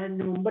ഡൗട്ട് വരും, ഞാൻ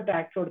ഇതിന് മുമ്പ്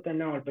ടാക്സ് കൊടുത്ത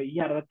തന്നെ കുഴപ്പം, ഈ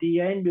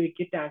 65,000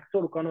 രൂപയ്ക്ക് ടാക്സ്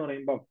കൊടുക്കുക എന്ന്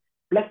പറയുമ്പോൾ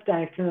പ്ലസ്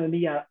ടാക്സ്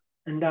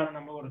എന്താണ്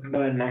നമ്മൾ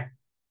കൊടുക്കേണ്ടത് തന്നെ?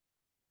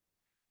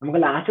 നമുക്ക്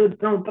ലാസ്റ്റ്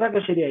കിട്ടുന്ന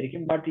ഉത്തരമൊക്കെ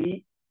ശരിയായിരിക്കും. ബട്ട് ഈ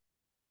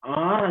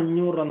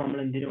 6,500 രൂപ നമ്മൾ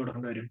എന്തിനു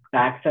കൊടുക്കേണ്ടി വരും?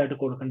 ടാക്സ് ആയിട്ട്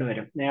കൊടുക്കേണ്ടി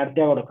വരും,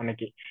 നേരത്തെ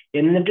കൊടുക്കണമെങ്കിൽ.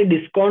 എന്നിട്ട്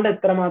ഡിസ്കൗണ്ട്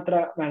എത്ര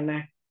മാത്രം വേണേ?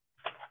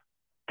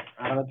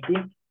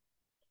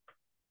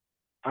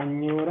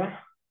 6,500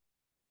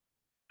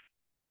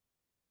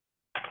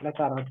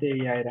 പ്ലസ്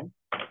 65,000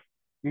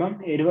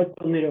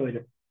 71 രൂപ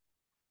വരും.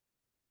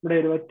 ഇവിടെ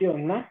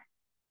 71.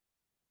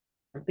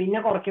 പിന്നെ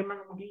കുറയ്ക്കുമ്പോൾ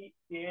നമുക്ക് ഈ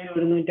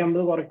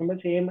 7,150 കുറയ്ക്കുമ്പോൾ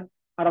സെയിം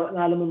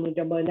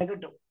 64,350 തന്നെ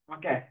കിട്ടും.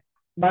 ഓക്കെ,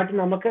 ബട്ട്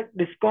നമുക്ക്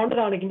ഡിസ്കൗണ്ട്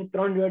കാണിക്കുമ്പോൾ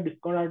ഇത്രയും രൂപ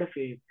ഡിസ്കൗണ്ട് ആയിട്ട്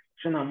ചെയ്യും.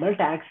 പക്ഷെ നമ്മൾ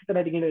ടാക്സ് എത്ര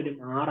അടിക്കേണ്ടി വരും?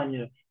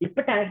 6,500. ഇപ്പൊ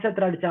ടാക്സ്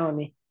എത്ര അടിച്ചാൽ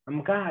മതി?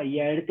 നമുക്ക്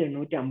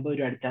 5,850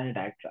 രൂപ അടിച്ചാൽ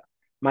ടാക്സ്.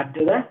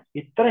 മറ്റേത്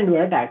ഇത്രയും രൂപ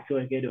ടാക്സ്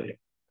കൊടുക്കേണ്ടി വരും.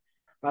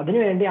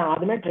 അതിനുവേണ്ടി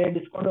ആദ്യമേ ട്രേഡ്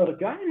ഡിസ്കൗണ്ട്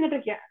കുറയ്ക്കുക, എന്നിട്ട്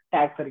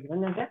ടാക്സ് അടിക്കുക.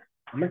 എന്നിട്ട്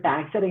നമ്മൾ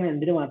ടാക്സ് അടിക്കുന്നത്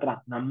എന്തിനു മാത്രം?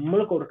 നമ്മൾ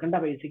കൊടുക്കേണ്ട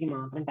പൈസക്ക്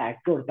മാത്രം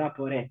ടാക്സ് കൊടുത്താൽ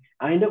പോരെ.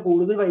 അതിന്റെ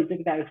കൂടുതൽ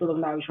പൈസക്ക് ടാക്സ്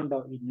കൊടുക്കേണ്ട ആവശ്യമുണ്ടോ?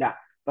 ഇല്ല.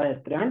 അപ്പൊ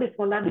എത്രയാണ്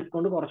ഡിസ്കൗണ്ട്, ആ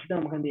ഡിസ്കൗണ്ട് കുറച്ചിട്ട്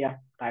നമുക്ക് എന്ത് ചെയ്യാം?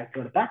 ടാക്സ്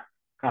കൊടുത്താൽ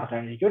കറക്റ്റ്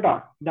ആയിരിക്കും കേട്ടോ.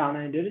 ഇതാണ്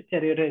അതിന്റെ ഒരു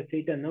ചെറിയൊരു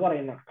റെസീറ്റ് എന്ന്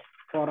പറയുന്നത്.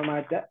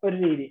 ഫോർമാറ്റ് ഒരു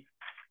രീതി.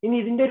 ഇനി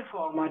ഇതിന്റെ ഒരു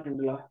ഫോർമാറ്റ്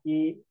ഉണ്ടല്ലോ, ഈ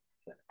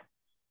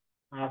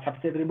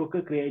സബ്സിഡറി ബുക്ക്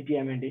ക്രിയേറ്റ്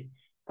ചെയ്യാൻ വേണ്ടി.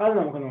 അത്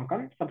നമുക്ക് നോക്കാം.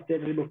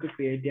 സബ്സിഡറി ബുക്ക്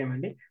ക്രിയേറ്റ് ചെയ്യാൻ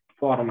വേണ്ടി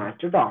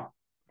ഫോർമാറ്റ് കേട്ടോ.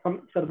 അപ്പം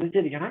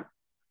ശ്രദ്ധിച്ചിരിക്കണം.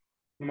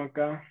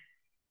 നമുക്ക്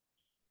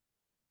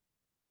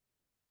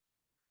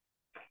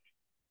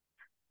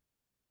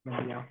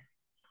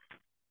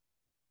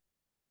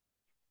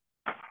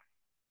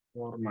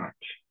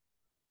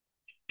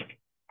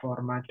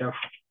format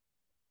off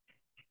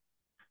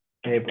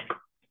day book.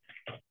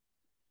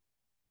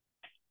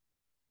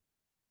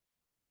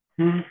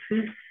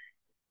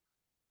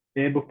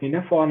 Day ബുക്കിന്റെ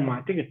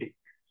ഫോർമാറ്റ് കിട്ടി.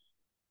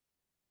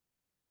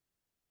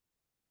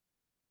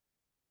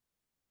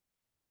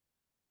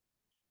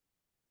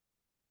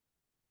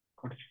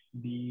 കുറച്ച്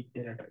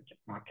ഡീറ്റെയിൽ ആയിട്ട് വയ്ക്കാം.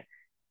 ഓക്കെ,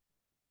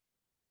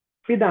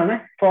 ഇതാണ്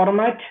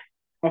ഫോർമാറ്റ്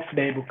ഓഫ്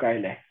ഡേ ബുക്ക്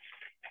ആയില്ലേ.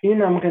 ഇനി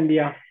നമുക്ക് എന്ത്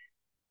ചെയ്യാം?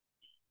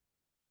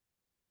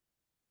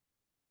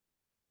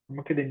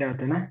 നമുക്ക് ഇതിന്റെ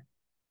അകത്തുനിന്ന്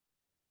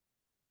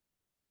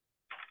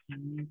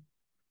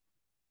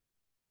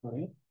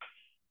സോറി.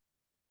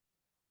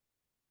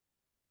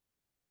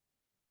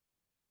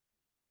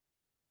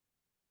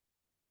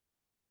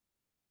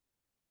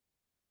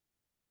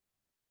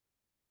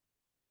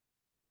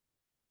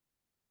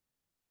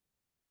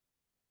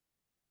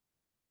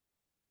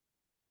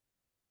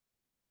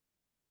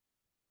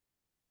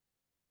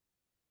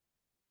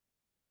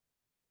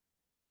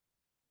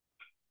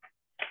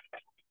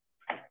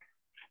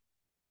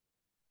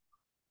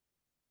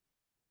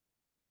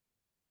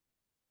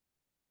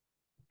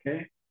 ഓക്കെ,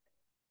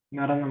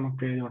 നിറം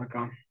നമുക്ക് എഴുതി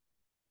കൊടുക്കാം.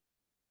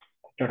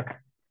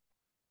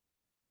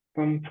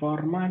 അപ്പം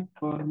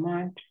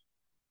ഫോർമാറ്റ്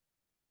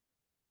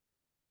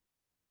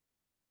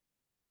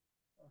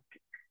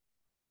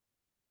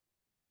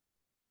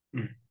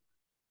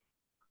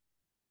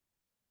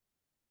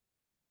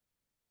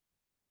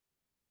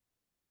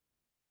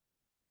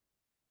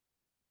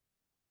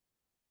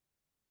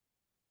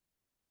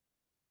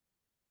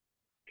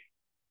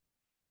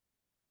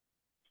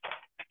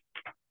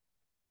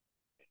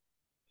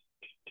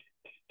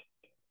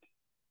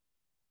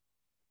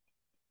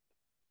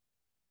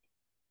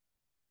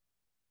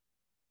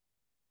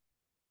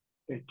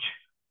H.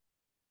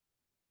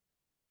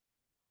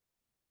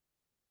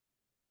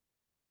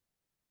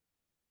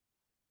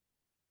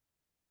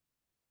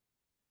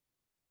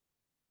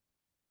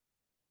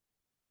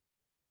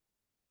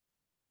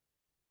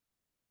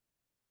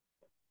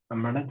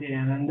 നമ്മുടെ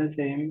ചെയ്യാനുള്ള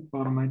സെയിം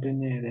ഫോർമാറ്റ്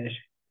തന്നെ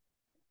ഏകദേശം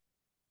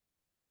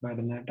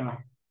വരുന്ന കേട്ടോ.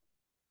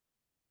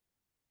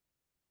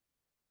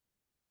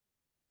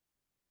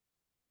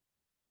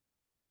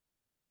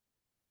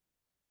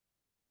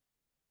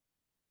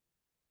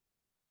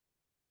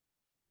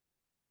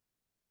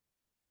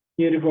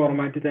 ഈ ഒരു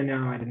ഫോർമാറ്റ്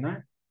തന്നെയാണ് വരുന്നത്.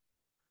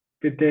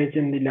 പ്രത്യേകിച്ച്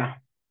എന്തില്ല,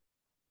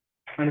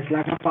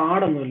 മനസ്സിലാക്കാൻ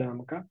പാടൊന്നുമില്ല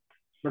നമുക്ക്.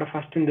 ഇവിടെ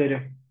ഫസ്റ്റ് എന്ത്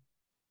വരും,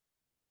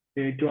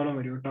 ഡേറ്റുകളും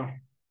വരും കേട്ടോ.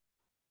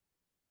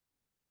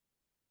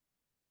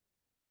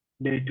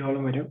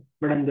 ഡേറ്റുകളും വരും.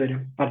 ഇവിടെ എന്ത്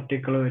വരും,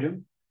 പർട്ടിക്കിൾ വരും.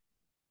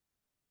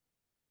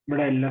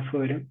 ഇവിടെ LF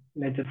വരും,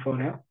 LHF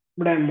വരും.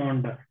 ഇവിടെ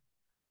എമൗണ്ട്,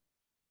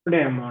 ഇവിടെ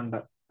എമൗണ്ട്,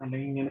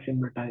 അല്ലെങ്കിൽ ഇങ്ങനെ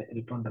സിമ്പിൾ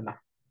ഇരിപ്പുണ്ടല്ലോ,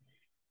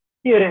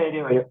 ഈ ഒരു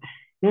ഏരിയ വരും.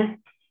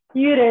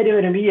 ഈ ഒരു ഏരിയ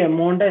വരുമ്പോൾ ഈ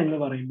എമൗണ്ട് എന്ന്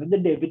പറയുമ്പോൾ ഇത്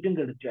ഡെബിറ്റും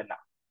ക്രെഡിറ്റും അല്ല.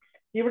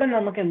 ഇവിടെ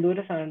നമുക്ക്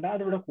എന്തോരം സാധനം ഉണ്ട്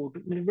അത് ഇവിടെ കൂട്ടും.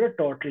 ഇവിടെ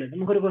ടോട്ടൽ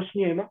നമുക്കൊരു ക്വസ്റ്റ്യൻ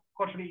ചെയ്യുമ്പോൾ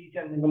കുറച്ചുകൂടി ഈസി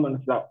ആയിട്ട് നിങ്ങൾക്ക്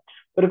മനസ്സിലാവും.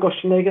 ഒരു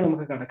ക്വസ്റ്റ്യനിലേക്ക്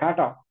നമുക്ക് കിടക്കാം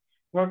കേട്ടോ.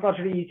 നമുക്ക്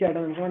കുറച്ചുകൂടി ഈസി ആയിട്ട്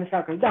നമുക്ക്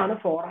മനസ്സിലാക്കാം. ഇതാണ്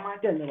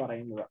ഫോർമാറ്റ് എന്ന്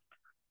പറയുന്നത്.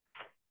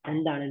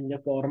 എന്താണ് ഇതിന്റെ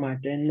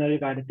ഫോർമാറ്റ് എന്നൊരു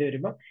കാര്യത്തിൽ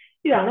വരുമ്പോൾ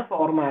ഇതാണ്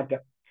ഫോർമാറ്റ്.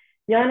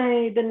 ഞാൻ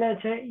ഇതെന്താ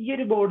വെച്ചാൽ ഈ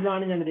ഒരു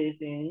ബോർഡിലാണ് ഞാൻ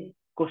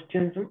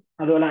ക്വസ്റ്റ്യൻസും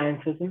അതുപോലെ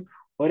ആൻസേഴ്സും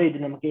ഒരേ ഇത്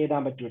നമുക്ക്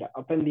എഴുതാൻ പറ്റൂല.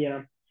 അപ്പൊ എന്ത്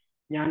ചെയ്യണം,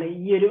 ഞാൻ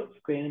ഈ ഒരു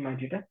സ്ക്രീൻ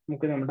മാറ്റിയിട്ട്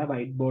നമുക്ക് നമ്മുടെ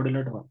വൈറ്റ്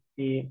ബോർഡിലോട്ട് പോകാം.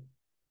 ഈ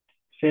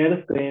ഷെയർ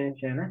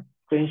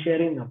സ്ക്രീൻ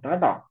ഷെയറിങ് നിർത്താം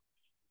കേട്ടോ.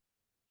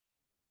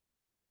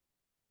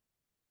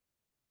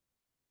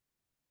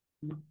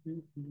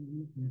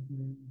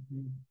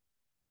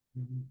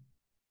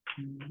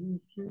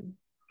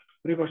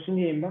 ഒരു ക്വസ്റ്റ്യൻ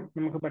ചെയ്യുമ്പോൾ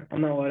നമുക്ക്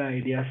പെട്ടെന്ന് ഓരോ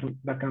ഐഡിയാസും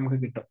ഇതൊക്കെ നമുക്ക്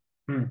കിട്ടും.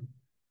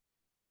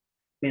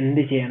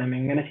 എന്ത് ചെയ്യണം,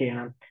 എങ്ങനെ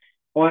ചെയ്യണം,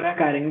 ഓരോ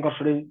കാര്യങ്ങളും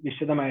കുറച്ചുകൂടി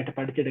വിശദമായിട്ട്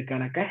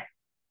പഠിച്ചെടുക്കാനൊക്കെ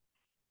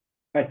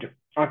പറ്റും.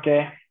 ഓക്കെ,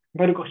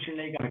 ഇപ്പൊ ഒരു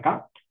ക്വസ്റ്റ്യനിലേക്ക് കിടക്കാം.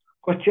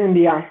 ക്വസ്റ്റ്യൻ എന്ത്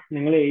ചെയ്യാം,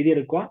 നിങ്ങൾ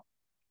എഴുതിയെടുക്കുക.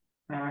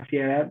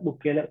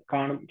 ബുക്കിൽ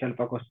കാണും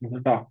ചിലപ്പോൾ ക്വസ്റ്റ്യൻസ്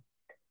കേട്ടോ.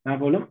 ഞാൻ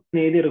പോലും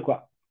എഴുതിയെടുക്കുക,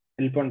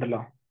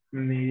 എളുപ്പമുണ്ടല്ലോ.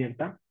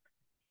 എഴുതിയെടുത്ത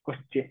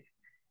ക്വസ്റ്റ്യൻ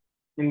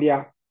എന്ത്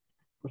ചെയ്യാം,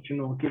 ക്വസ്റ്റ്യൻ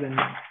നോക്കി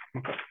തന്നെ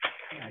നമുക്ക്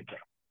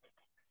അയക്കാം.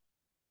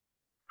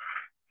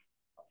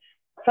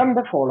 From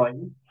the following,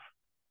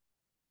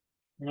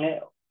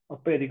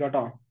 ഒപ്പം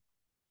എഴുതിക്കോട്ടോ.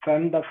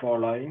 From the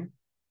following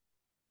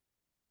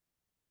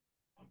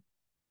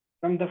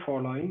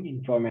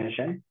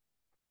information,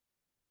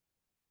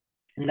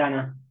 എന്താണ്,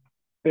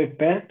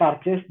 prepare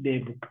purchase day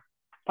book.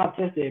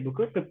 Purchase day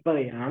book prepare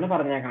ചെയ്യാനാണ്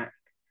പറഞ്ഞേക്കാൻ.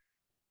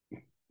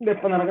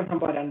 ഇതിപ്പോ നടക്കുന്ന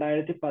സംഭവം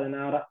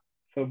 2016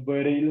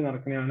 ഫെബ്രുവരിയിൽ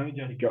നടക്കുന്നതാണ്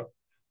വിചാരിക്കുക.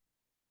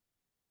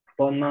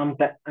 അപ്പൊ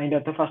ഒന്നാമത്തെ അതിന്റെ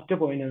അകത്ത്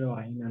ഫസ്റ്റ് പോയിന്റ് എന്ന്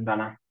പറയുന്നത്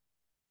എന്താണ്,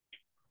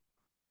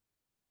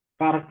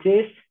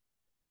 purchase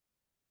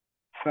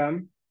from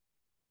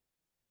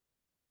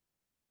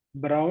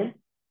brown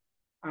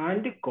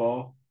and co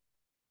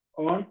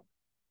on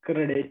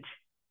credit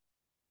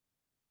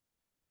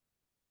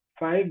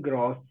 5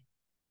 gross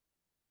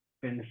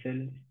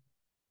pencils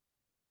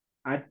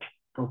at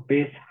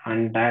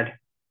 ₹100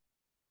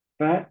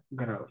 per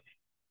gross.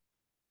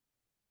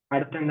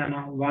 അടുത്ത എന്താണ്,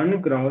 1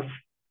 gross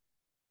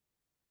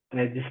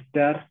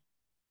register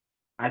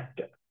at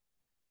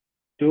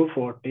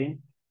 $214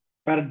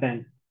 per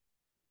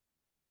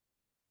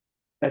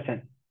dozen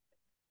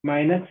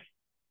minus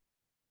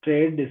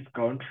trade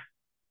discount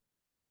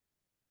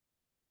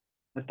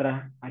എത്ര,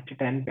 at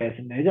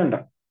 10%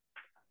 ഉണ്ട്.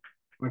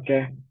 ഓക്കെ,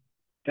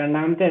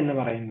 രണ്ടാമത്തെ എന്ന്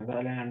പറയുന്നത്,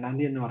 അല്ലെ രണ്ടാം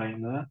തീയതി എന്ന്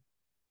പറയുന്നത്,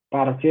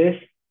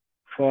 purchase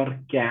for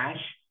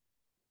cash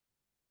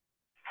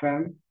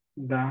from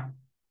the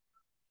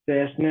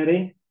stationery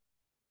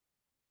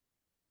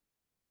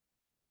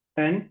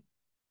 10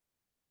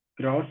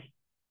 gross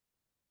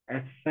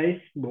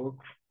exercise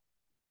books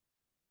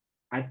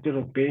at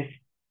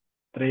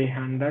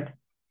 ₹300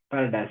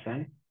 per dozen.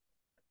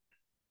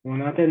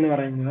 മൂന്നാമത്തെ എന്ന്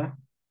പറയുന്നത്,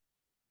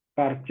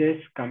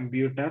 purchase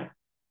computer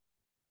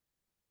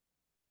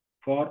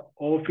for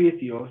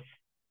office use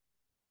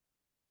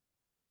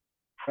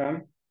from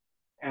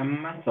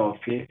MS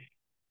Office,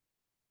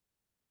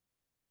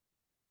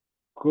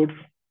 goods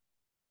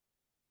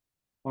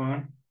on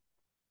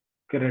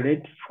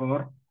credit for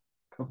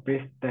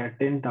rupees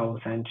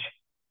 13,000.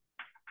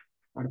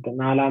 അടുത്ത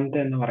നാലാമത്തെ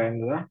എന്ന്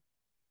പറയുന്നത്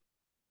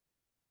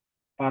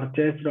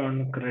purchased on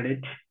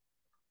credit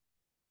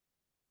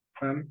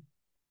from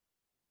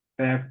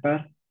paper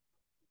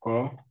co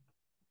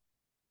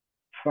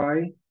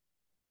 5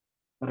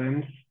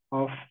 reams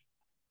of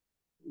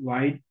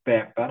white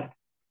paper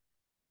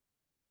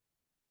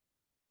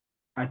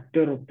at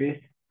rupees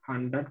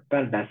 100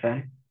 per dozen.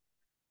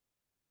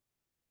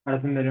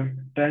 അടുത്ത വരും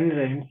 10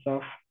 reams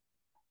of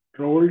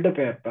rolled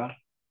paper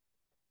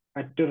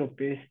at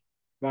rupees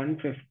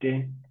 115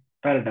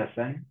 per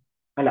dozen.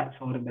 അല്ല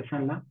sorry dozen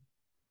അല്ല,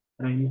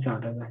 realms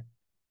ആണ്.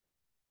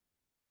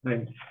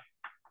 Realms.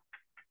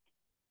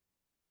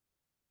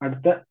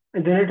 അടുത്ത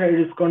ഇതിന് ട്രേഡ്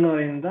ഡിസ്കൗണ്ട് എന്ന്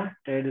പറയുന്നത്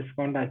ട്രേഡ്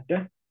ഡിസ്കൗണ്ട് അറ്റ്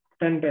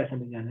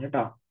 10% ആണ്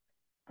കേട്ടോ.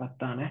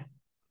 10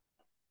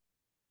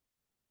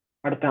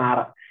 അടുത്ത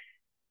 6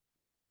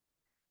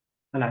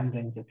 അല്ല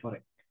 5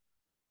 sorry.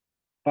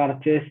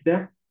 Purchased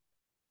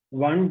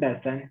 1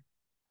 dozen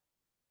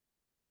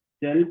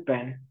gel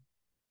pen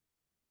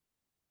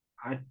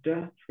at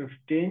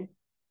 15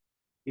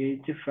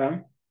 each from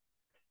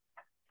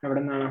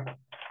എവിടെ നിന്നാണ്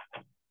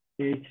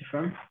each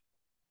from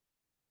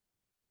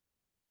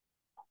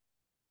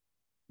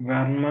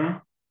Verma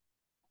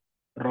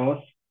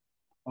Rose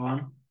on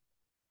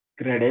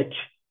credit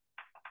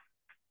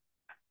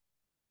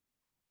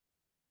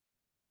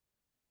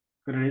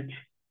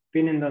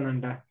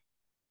പിന്നെന്താന്നുണ്ട്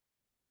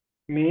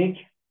make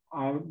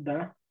out the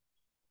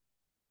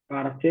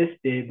purchase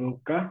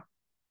daybook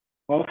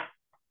of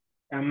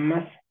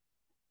MS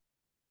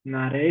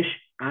Naresh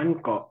and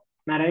co.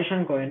 Naresh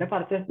and കോയുടെ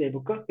purchase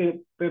ഡേബുക്ക്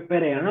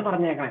prepare ചെയ്യണം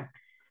പറഞ്ഞേക്കണേ.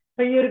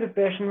 അപ്പൊ ഈ ഒരു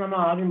പ്രിപ്പറേഷൻ നമ്മൾ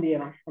ആദ്യം എന്ത്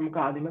ചെയ്യണം, നമുക്ക്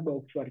ആദ്യമേ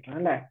ബോക്സ് വരയ്ക്കണം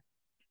അല്ലേ.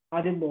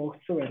 ആദ്യം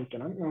ബോക്സ്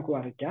വരയ്ക്കണം, നമുക്ക്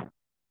വരയ്ക്കാം.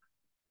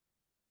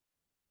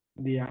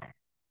 എന്ത് ചെയ്യാം,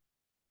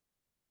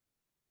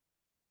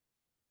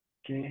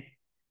 ഓക്കെ.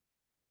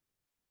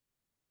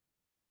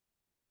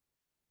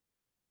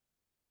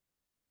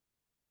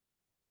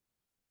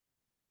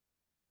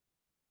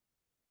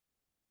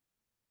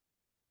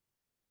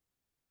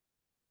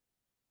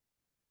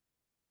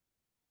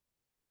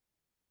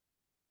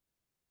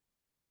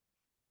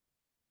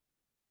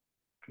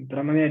 ഇത്ര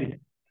മതിയായിരിക്കും.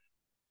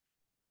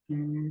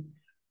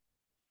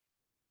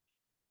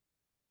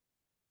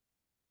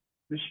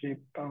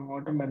 ഷേപ്പ്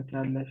അങ്ങോട്ടും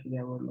വരച്ചാലേ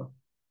ശരിയാവുള്ളൂ.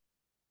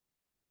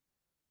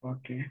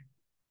 ഓക്കെ,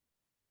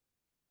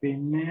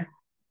 പിന്നെ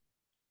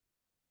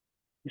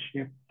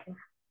ഷേപ്പ്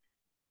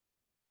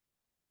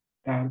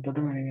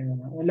താഴത്തോട്ട്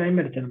ലൈൻ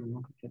വരച്ചാൽ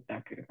നമുക്ക് സെറ്റ്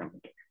ആക്കി എടുക്കാൻ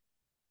പറ്റും.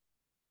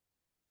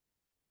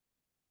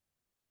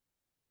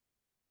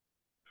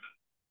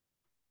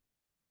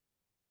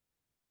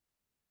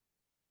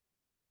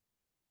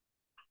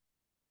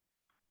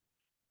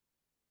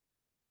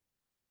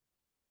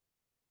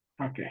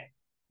 ഓക്കെ,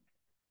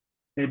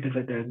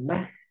 സെറ്റ് ആയിട്ടുണ്ട്.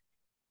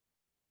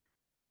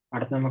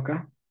 അടുത്ത നമുക്ക്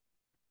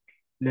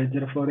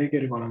ലെഡ്ജർ ഫോറിലേക്ക്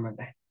ഒരു കോളം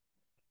വേണ്ടേ.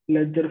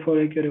 ലെഡ്ജർ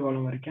ഫോറിലേക്ക് ഒരു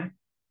കോളം വരയ്ക്കാം.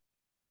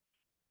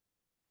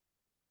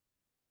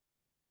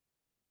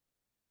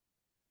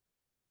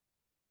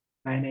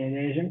 അതിന്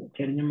ഏകദേശം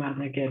ചെരിഞ്ഞും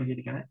മറിഞ്ഞൊക്കെ ആയിരിക്കും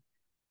ഇരിക്കണേ.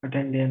 പക്ഷെ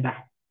എന്ത് ചെയ്യണ്ട,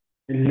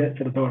 എല്ല്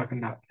ശ്രദ്ധ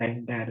കൊടുക്കണ്ട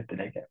ലൈനിന്റെ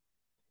കാര്യത്തിലേക്ക്.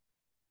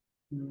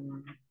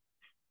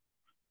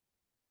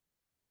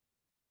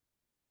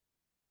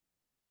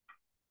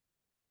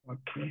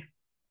 ഓക്കെ,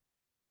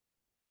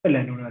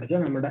 എല്ലാം കൂടെ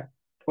വരച്ചാൽ നമ്മുടെ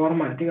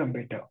ഫോർമാലിറ്റി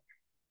കംപ്ലീറ്റ് ആവും.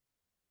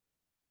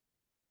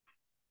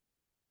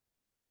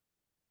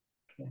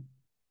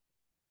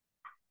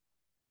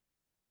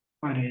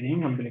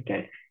 വരയും കംപ്ലീറ്റ്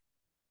ആയി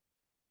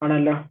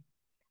ആണല്ലോ.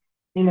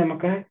 ഇനി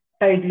നമുക്ക്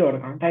ടൈറ്റിൽ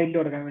കൊടുക്കണം. ടൈറ്റിൽ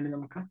കൊടുക്കാൻ വേണ്ടി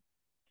നമുക്ക്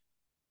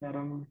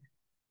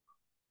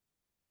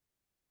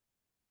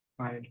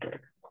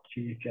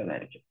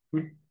അതായിരിക്കും.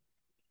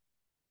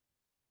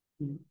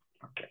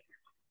 ഓക്കെ,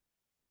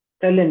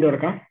 ടൈറ്റിൽ എന്ത്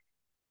കൊടുക്കാം?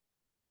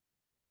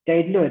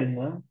 ടൈറ്റിൽ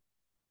വരുന്നത്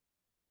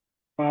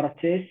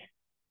പർച്ചേസ്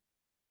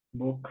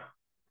ബുക്ക്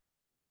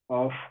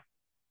ഓഫ്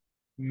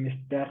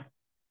മിസ്റ്റർ,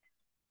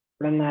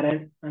 ഇവിടെ നാരായൺ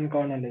ആൻഡ് കോ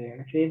എന്നല്ലേ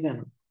ചെയ്യണം,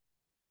 ശരിയാണ്.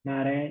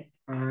 നാരായൺ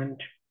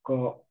ആൻഡ് കോ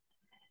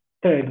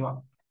എഴുതുക.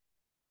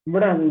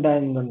 ഇവിടെ എന്താ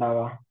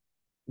എന്തുണ്ടാവുക,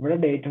 ഇവിടെ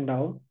ഡേറ്റ്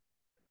ഉണ്ടാവും,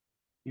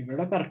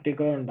 ഇവിടെ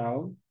പർട്ടിക്കുലർ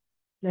ഉണ്ടാവും,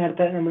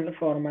 നേരത്തെ നമ്മളുടെ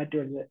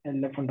ഫോർമാറ്റ്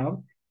LF ഉണ്ടാവും,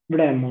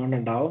 ഇവിടെ എമൗണ്ട്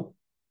ഉണ്ടാവും,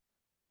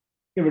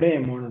 ഇവിടെ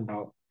എമൗണ്ട്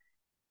ഉണ്ടാവും.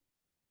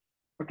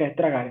 ഓക്കെ,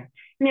 എത്ര കാര്യം.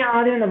 ഇനി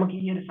ആദ്യം നമുക്ക്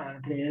ഈ ഒരു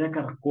സാധനത്തിൽ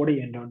ഏതൊക്കെ റെക്കോർഡ്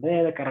ചെയ്യേണ്ടതുണ്ട്,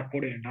 ഏതൊക്കെ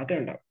റെക്കോർഡ്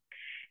ചെയ്യേണ്ടാത്തുണ്ടാവും.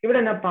 ഇവിടെ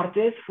എന്നാ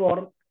പർച്ചേസ് ഫോർ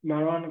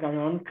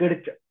നോൺ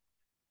ക്രെഡിറ്റ്,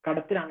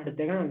 കടത്തിലാണ്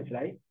എടുത്തേക്കുന്നത്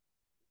മനസ്സിലായി.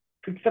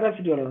 ഫിക്സഡ്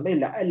അസറ്റുകളുണ്ട്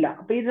ഇല്ല അല്ല.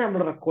 അപ്പൊ ഇത്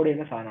നമ്മൾ റെക്കോർഡ്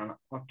ചെയ്യുന്ന സാധനമാണ്.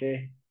 Okay,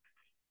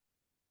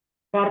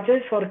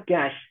 purchase for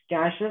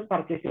cash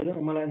purchase ചെയ്ത്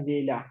നമ്മൾ എന്ത്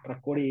ചെയ്യില്ല,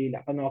 റെക്കോർഡ് ചെയ്യില്ല.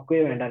 അപ്പൊ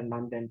നോക്കുകയോ വേണ്ട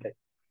രണ്ടാമത്തെ എൻട്രി.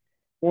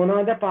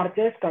 മൂന്നാമത്തെ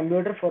purchase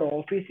computer four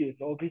office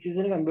use. Office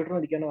യൂസിന് കമ്പ്യൂട്ടർ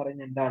മേടിക്കാന്ന്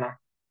പറയുന്നത് എന്താണ്,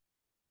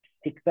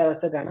 ഫിക്സഡ്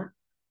അസറ്റ് ആണ്.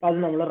 അപ്പൊ അത്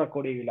നമ്മൾ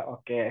റെക്കോർഡ് ചെയ്യില്ല.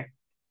 Okay,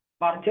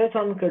 purchase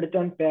on credit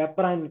on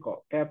paper and co,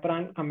 paper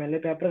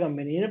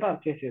കമ്പനിയിൽ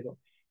പർച്ചേസ് ചെയ്തു.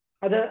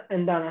 അത്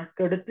എന്താണ്,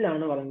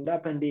 ക്രെഡിറ്റിലാണ് പറയുന്നത്.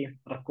 അപ്പൊ എന്ത് ചെയ്യും,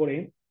 റെക്കോർഡ്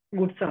ചെയ്യും.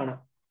 ഗുഡ്സ് ആണ്,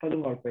 അപ്പൊ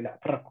അതും കുഴപ്പമില്ല,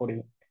 അപ്പൊ റെക്കോർഡ്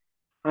ചെയ്യും.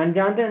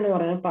 അഞ്ചാമത്തെ എന്ന്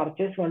പറയുന്നത്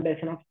purchase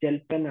foundation of gel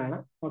pen ആണ്.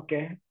 ഓക്കെ,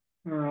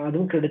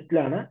 അതും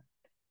ക്രെഡിറ്റിലാണ്,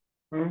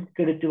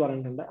 ക്രെഡിറ്റ്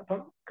പറഞ്ഞിട്ടുണ്ട്. അപ്പം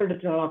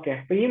ക്രെഡിറ്റിലാണ്. ഓക്കെ,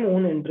 അപ്പൊ ഈ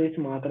 3 എൻട്രീസ്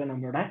മാത്രമേ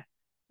നമ്മുടെ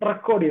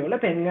റെക്കോർഡ് ചെയ്യുള്ളൂ.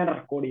 അപ്പൊ എങ്ങനെ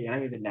റെക്കോർഡ് ചെയ്യാം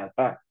ഇതിന്റെ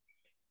അകത്ത്?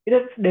 ഇത്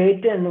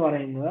ഡേറ്റ് എന്ന്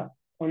പറയുന്നത്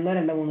 1,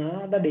 2, 3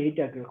 അത്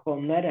ഡേറ്റ് ആക്കുക.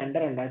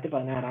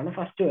 1/2/2016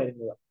 ഫസ്റ്റ്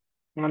വരുന്നത്.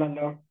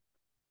 ആണല്ലോ,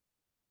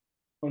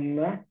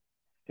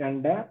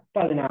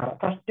 1/2/16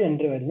 ഫസ്റ്റ്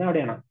എൻട്രി വരുന്നത്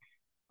അവിടെയാണ്.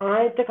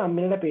 ആദ്യത്തെ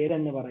കമ്പനിയുടെ പേര്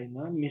എന്ന്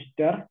പറയുന്നത്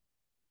മിസ്റ്റർ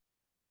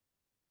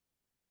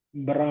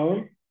ബ്രൗൺ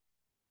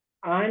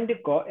ആൻഡ്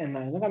കോ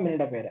എന്നായിരുന്നു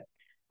കമ്പനിയുടെ പേര്.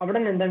 അവിടെ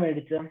നിന്ന് എന്താ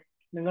മേടിച്ചത്?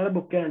 നിങ്ങൾ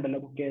ബുക്ക് ചെയ്യണ്ടല്ലോ,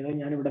 ബുക്ക് ചെയ്ത്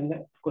ഞാൻ ഇവിടെ നിന്ന്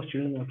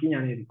ക്വസ്റ്റ്യനിൽ നോക്കി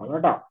ഞാൻ എഴുതിക്കോളാം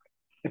കേട്ടോ,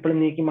 എപ്പോഴും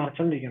നീക്കി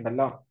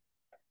മറച്ചോണ്ടിരിക്കണ്ടല്ലോ.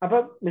 അപ്പൊ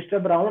മിസ്റ്റർ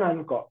ബ്രൗൺ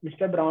ആൻഡ് കോ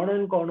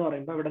എന്ന്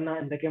പറയുമ്പോൾ ഇവിടെ നിന്ന്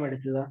എന്തൊക്കെയാ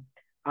മേടിച്ചത്?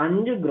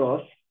 5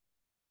 ഗ്രോസ്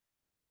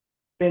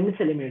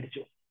പെൻസിൽ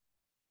മേടിച്ചു.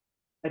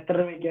 എത്ര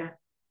രൂപയ്ക്ക്?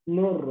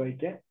 100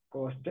 രൂപയ്ക്ക്.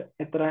 കോസ്റ്റ്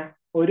എത്ര?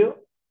 ഒരു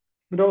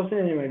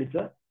ഗ്രോസിന്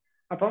മേടിച്ചത്.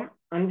 അപ്പം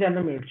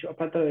 5 മേടിച്ചു.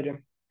 അപ്പൊ എത്ര വരും?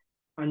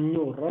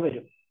 500 രൂപ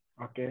വരും.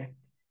 ഓക്കെ,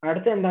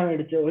 അടുത്ത എന്താ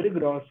മേടിച്ചത്? ഒരു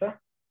ഗ്രോസ്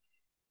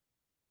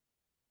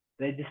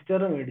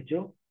രജിസ്റ്റർ മേടിച്ചു.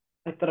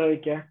 എത്ര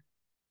രൂപയ്ക്ക്?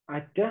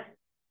 അറ്റ്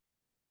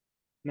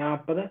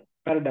 40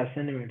 പെർ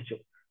ഡസൻ മേടിച്ചു.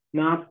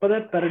 40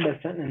 പെർ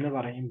ഡസൻ എന്ന്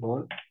പറയുമ്പോൾ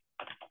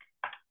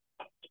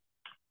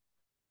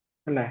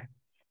അല്ലേ,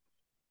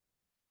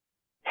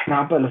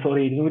 40 അല്ല,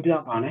 സോറി,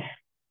 240 ആണേ.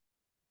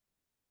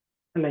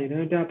 അല്ല,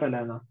 240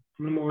 അല്ലായിരുന്നോ?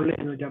 നമ്മൾ മുകളിൽ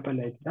 240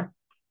 അല്ലായിട്ടില്ല.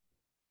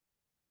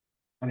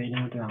 അതെ,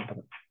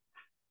 240.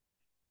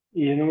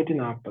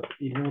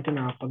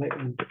 240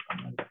 ഇൻറ്റു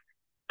 12.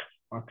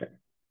 Okay,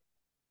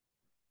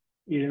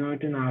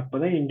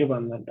 240 into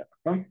 12.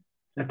 അപ്പം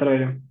എത്ര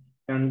വരും?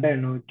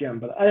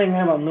 2,850.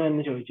 അതെങ്ങനെ വന്നു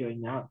എന്ന് ചോദിച്ചു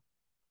കഴിഞ്ഞാൽ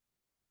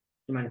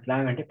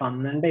മനസ്സിലാകാൻ വേണ്ടി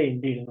 12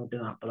 ഇൻറ്റു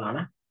 240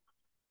 ആണ്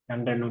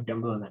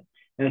 2,850 വന്നത്.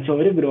 എന്നുവെച്ചാൽ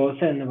ഒരു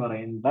ഗ്രോസ് എന്ന്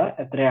പറയുന്നത്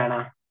എത്രയാണ്?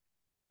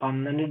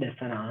 12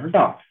 ഡസൻ ആണ്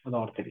കേട്ടോ, അത്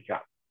ഓർത്തിരിക്കുക.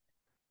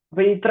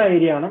 അപ്പൊ ഇത്ര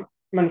ഏരിയ ആണ്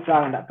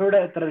മനസ്സിലാകേണ്ട. അപ്പൊ ഇവിടെ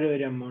എത്ര രൂപ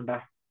വരും എമൗണ്ട്?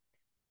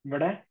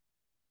 ഇവിടെ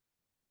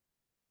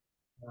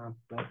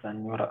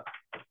 +500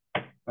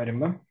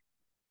 വരുമ്പോ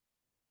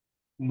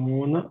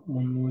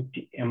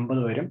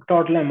 3,380 വരും.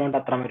 ടോട്ടൽ എമൗണ്ട്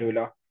അത്ര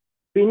വരുമല്ലോ.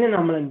 പിന്നെ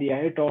നമ്മൾ എന്ത്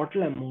ചെയ്യുക? ഈ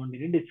ടോട്ടൽ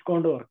എമൗണ്ടിന്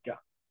ഡിസ്കൗണ്ട് കുറയ്ക്കുക.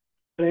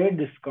 ട്രേഡ്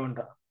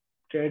ഡിസ്കൗണ്ട്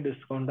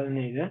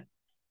ഇത്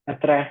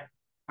എത്ര?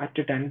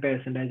 അറ്റ്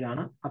 10%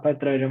 ആണ്. അപ്പൊ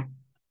എത്ര വരും?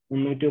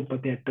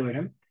 338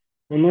 വരും.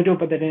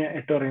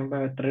 338 പറയുമ്പോൾ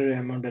എത്ര രൂപ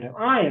എമൗണ്ട് വരും?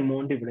 ആ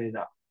എമൗണ്ട് ഇവിടെ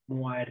ഇതാ,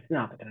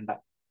 3042.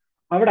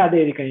 അവിടെ അത്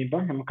എഴുതി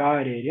കഴിയുമ്പോൾ നമുക്ക് ആ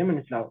ഒരു ഏരിയ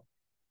മനസ്സിലാവും.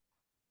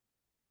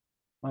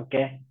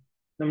 ഓക്കെ,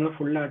 നമ്മൾ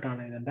ഫുൾ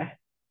ആയിട്ടാണ് ഇതിന്റെ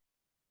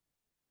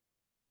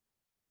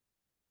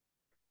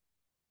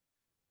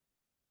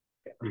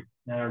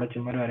ഞാനിവിടെ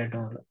ചുമ്മാ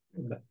വരട്ടുള്ളത്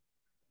ഇവിടെ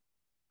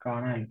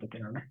കാണാൻ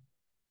എളുപ്പത്തിലാണ്.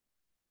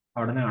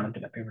 അവിടെ നിന്ന്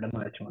കാണത്തില്ല, അപ്പൊ ഇവിടെ നിന്ന്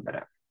വരച്ചു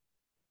കൊണ്ടുവരാം.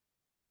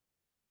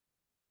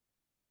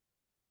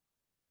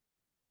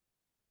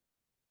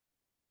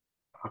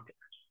 ഓക്കെ,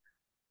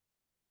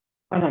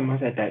 അത് നമ്മൾ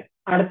സെറ്റായി.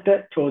 അടുത്ത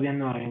ചോദ്യം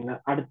എന്ന് പറയുന്നത്,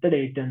 അടുത്ത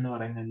ഡേറ്റ് എന്ന്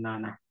പറയുന്നത്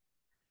എന്താണ്?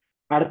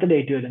 അടുത്ത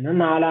ഡേറ്റ് വരുന്നത്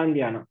 4-ാം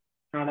തീയതി ആണ്.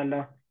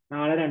 ആണല്ലോ,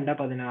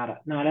 4/2/16.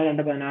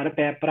 4/2/16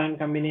 പേപ്പർ ആൻഡ്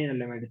കമ്പനി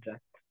അല്ലേ മേടിച്ചത്?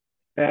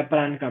 പേപ്പർ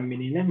ആൻഡ്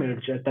കമ്പനിന്ന്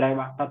മേടിച്ചു. എത്ര?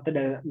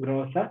 10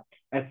 ഗ്രോസ്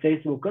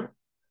എക്സൈസ് ബുക്ക്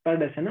പെർ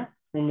ഡസന്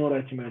 300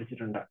 വെച്ച്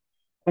മേടിച്ചിട്ടുണ്ട്.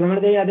 അപ്പൊ നമ്മൾ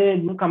അത്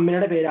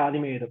കമ്പനിയുടെ പേര്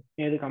ആദ്യം എഴുതും.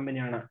 ഏത്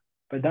കമ്പനിയാണ്?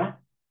 അപ്പൊ ഇതാ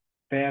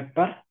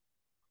പേപ്പർ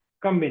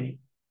കമ്പനി.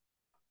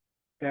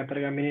 പേപ്പർ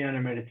കമ്പനിയാണ്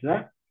മേടിച്ചത്.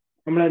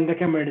 നമ്മൾ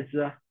എന്തൊക്കെയാണ്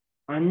മേടിച്ചത്?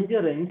 5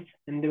 റെൻസ്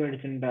എന്ത്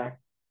മേടിച്ചിട്ടുണ്ട്?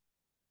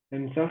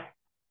 റെൻസ് ഓഫ്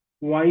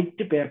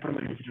വൈറ്റ് പേപ്പർ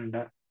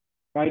മേടിച്ചിട്ടുണ്ട്.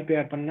 വൈറ്റ്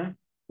പേപ്പറിന്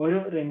ഒരു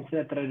റെൻസ്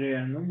എത്ര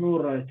രൂപയാണ്? 100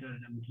 രൂപ വെച്ച്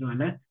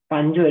തന്നെ.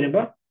 5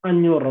 വരുമ്പോൾ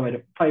 500 രൂപ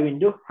വരും. 5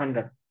 ഇൻറ്റു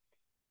 100.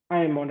 ആ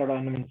എമൗണ്ട് അവിടെ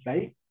തന്നെ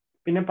മനസ്സിലായി.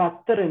 പിന്നെ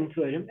 10 റെൻസ്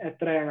വരും.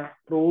 എത്രയാണ്?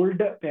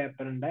 റൂൾഡ്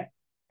പേപ്പറിന്റെ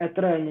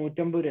എത്ര?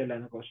 150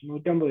 രൂപയല്ലായിരുന്നു കോസ്റ്റ്.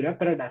 150 രൂപ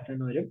പെർ ഡസൻ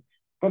വരും.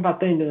 അപ്പൊ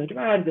 10 ഇൻറ്റു 100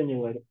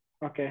 1,500 വരും.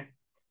 ഓക്കെ,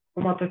 അപ്പൊ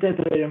മൊത്തത്തിൽ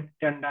എത്ര വരും?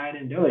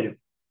 2,000 രൂപ വരും.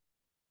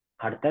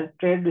 അടുത്ത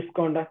ട്രേഡ്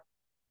ഡിസ്കൗണ്ട്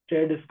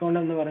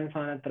എന്ന് പറയുന്ന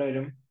സാധനം എത്ര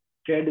വരും?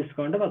 ട്രേഡ്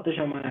ഡിസ്കൗണ്ട്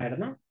 10%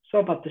 ആയിരുന്നു. സോ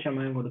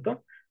 10% കൊടുത്തു.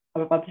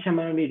 അപ്പൊ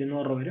 10%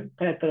 200 രൂപ വരും.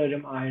 അപ്പൊ എത്ര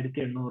വരും?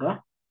 1,800 രൂപ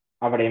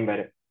അവിടെയും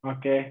വരും.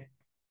 ഓക്കെ,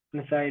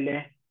 മനസ്സിലായില്ലേ?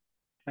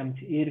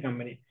 ഈ ഒരു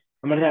കമ്പനി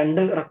നമ്മൾ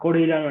 2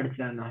 റെക്കോർഡിലാണ്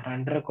പഠിച്ചതായിരുന്നു.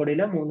 2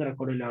 റെക്കോർഡിലോ 3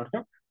 റെക്കോർഡിലോ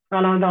ആയിരുന്നു.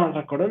 4-ാമത്തെ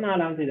റെക്കോർഡ്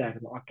 4-ാമത്തെ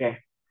ഇതായിരുന്നു. ഓക്കെ,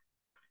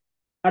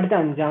 അടുത്ത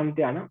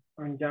 5-ാമത്തെ ആണ്.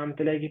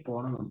 5-ാമത്തിലേക്ക്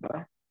പോകണം മുമ്പ്.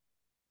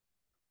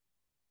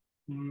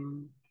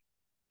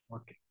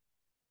 ഓക്കെ,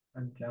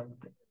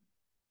 5-ാമത്തെ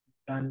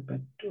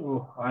പറ്റുമോ?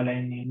 അല്ല,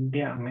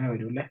 ഇന്ത്യ അങ്ങനെ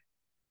വരൂല്ലേ?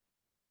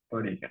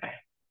 പേടിക്കട്ടെ,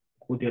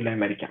 പുതിയ ലൈൻ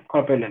വരയ്ക്കാം,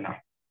 കുഴപ്പമില്ലല്ലോ.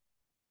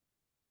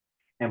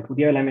 ഞാൻ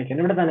പുതിയ ലൈൻ വയ്ക്കാൻ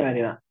ഇവിടെ തന്നെ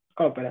വരിക,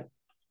 കുഴപ്പമില്ല,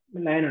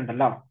 ലൈൻ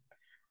ഉണ്ടല്ലോ.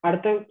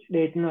 അടുത്ത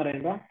ഡേറ്റ് എന്ന്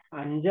പറയുമ്പോൾ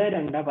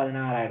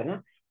 5/2/16 ആയിരുന്നു.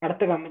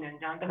 അടുത്ത കമ്പനി,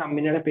 5-ാമത്തെ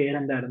കമ്പനിയുടെ പേര്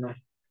എന്തായിരുന്നു?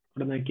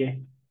 ഇവിടെ നോക്കിയേ,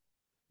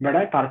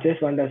 ഇവിടെ പർച്ചേസ്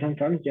ഫൗണ്ടേഷൻ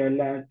ഫ്രം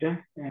ജവഹർലാൽ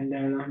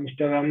എന്താണ്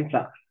മിസ്റ്റർ റംസ.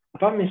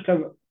 അപ്പൊ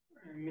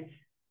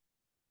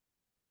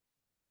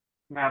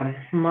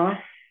വർമ്മ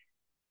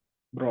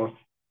ബ്രോസ്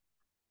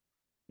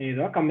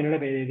എഴുതുക, കമ്പനിയുടെ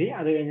പേര് എഴുതി.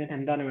 അത് കഴിഞ്ഞിട്ട്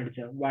എന്താണ്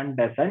മേടിച്ചത്? 1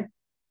 ഡസൻ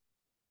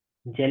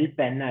ജെൽ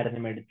പെൻ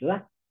ആയിരുന്നു മേടിച്ചത്.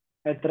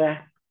 എത്ര?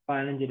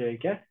 15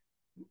 രൂപയ്ക്ക്.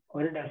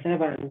 ഒരു ഡസന്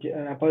 15,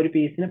 അപ്പൊ ഒരു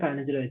പീസിന്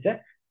 15 രൂപ വെച്ച്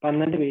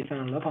 12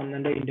 പീസാണല്ലോ.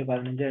 12 ×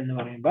 15 എന്ന്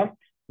പറയുമ്പോൾ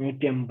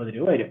 150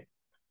 രൂപ വരും.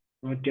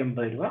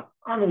 150 രൂപ.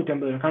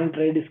 150 രൂപ, കാരണം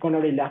ട്രേഡ് ഡിസ്കൗണ്ട്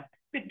അവിടെ ഇല്ല.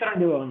 ഇത്ര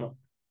രൂപ വന്നു.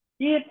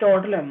 ഈ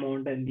ടോട്ടൽ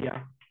എമൗണ്ട് എന്ത് ചെയ്യാം?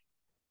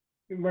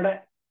 ഇവിടെ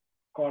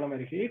കോളം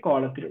വരയ്ക്കുക. ഈ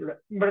കോളത്തിൽ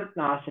ഇവിടെ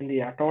ലാസ്റ്റ് എന്ത്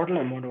ചെയ്യുക? ടോട്ടൽ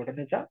എമൗണ്ട് ഇവിടെ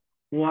എന്ന് വെച്ചാൽ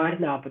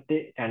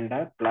 3042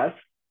 പ്ലസ്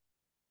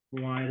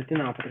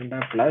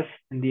 3042 പ്ലസ്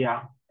എന്ത് ചെയ്യുക?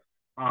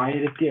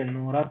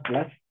 1800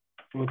 പ്ലസ്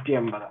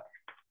 150.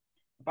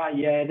 അപ്പൊ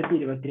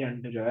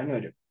 5022 രൂപ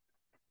വരും.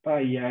 അപ്പൊ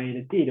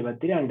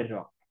 5022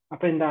 രൂപ.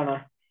 അപ്പൊ എന്താണ്?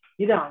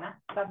 ഇതാണ്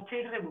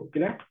സബ്സിഡറി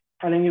ബുക്കില്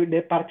അല്ലെങ്കിൽ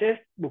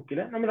പർച്ചേസ്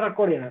ബുക്കില് നമ്മൾ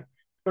റെക്കോർഡ് ചെയ്യണം.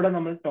 ഇവിടെ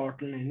നമ്മൾ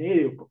ടോട്ടൽ നിന്ന്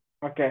എഴുതി വെക്കും.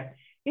 ഓക്കെ.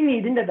 ഇനി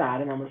ഇതിന്റെ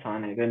താഴെ നമ്മൾ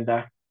സാധനം ഇത് എന്താ?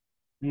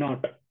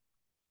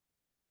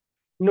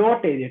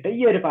 നോട്ട് എഴുതിയിട്ട് ഈ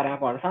ഒരു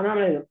പരാപാട് സാധനം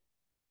നമ്മൾ എഴുതും.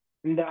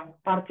 എന്താ?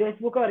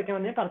 പർച്ചേസ് ബുക്ക് വരയ്ക്കാൻ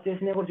പറഞ്ഞാൽ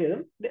പർച്ചേസിനെ കുറിച്ച്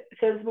എഴുതും.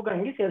 സെയിൽസ് ബുക്ക്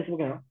ആണെങ്കിൽ സെയിൽസ്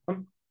ബുക്ക് ആണ്. അപ്പം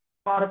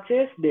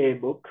purchase day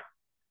book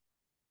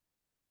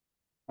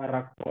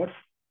records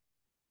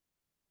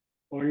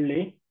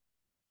only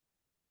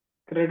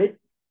credit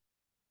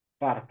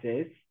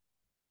purchase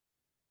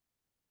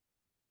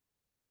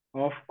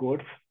of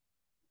goods,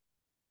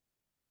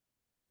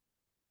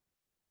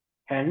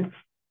 hence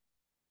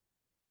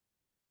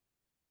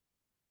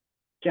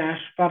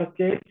cash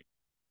purchase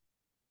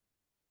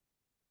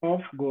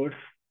of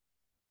goods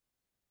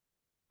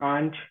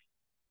and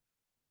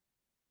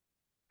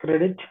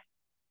credit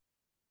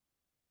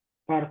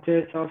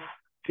purchase of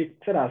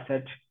fixed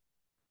assets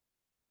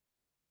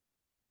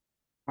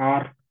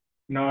are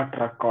not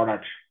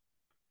recorded.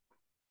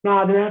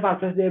 അതിനാൽ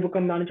പർച്ചേസ് ഡേ ബുക്ക്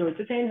എന്താണ്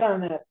ചോദിച്ചത്?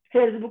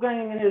 സെയിൽസ് ബുക്ക്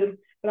എങ്ങനെ എഴുതും?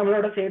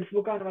 നമ്മളിവിടെ sales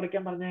book ആണ്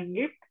വരയ്ക്കാൻ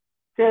പറഞ്ഞെങ്കിൽ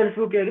സെയിൽസ്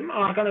ബുക്ക് എഴുതും.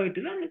 ആർക്കാണ്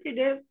പറ്റുന്നത്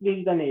ഇതേ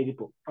രീതിയിൽ തന്നെ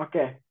എഴുതിപ്പോ.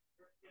 ഓക്കെ.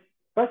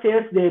 ഇപ്പൊ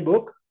sales day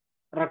book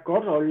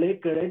records only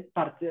credit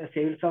purchase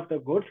sales of the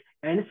goods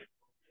and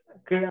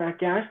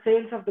cash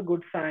sales of the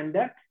goods and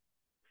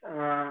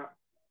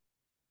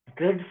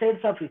credit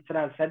sales of fixed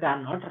assets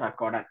are not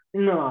recorded.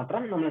 ഇന്ന്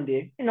മാത്രം നമ്മൾ എന്ത്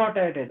ചെയ്യും? ഈ നോട്ട്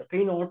ആയിട്ട് എഴുതും.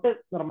 ഈ നോട്ട്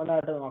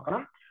നിർബന്ധമായിട്ട്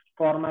നോക്കണം.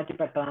 ഫോർമാറ്റ്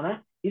പെട്ടതാണ്.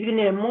 ഇത്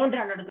പിന്നെ എമൗണ്ട്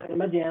രണ്ടെടുത്ത്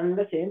വരുമ്പോൾ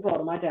ജേണലിന്റെ സെയിം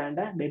ഫോർമാറ്റ്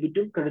ആയതുകൊണ്ട്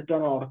ഡെബിറ്റും ക്രെഡിറ്റും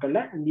ആണ് ഓർക്കല്ല.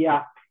 എന്ത് ചെയ്യുക?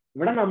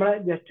 ഇവിടെ നമ്മൾ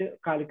ജസ്റ്റ്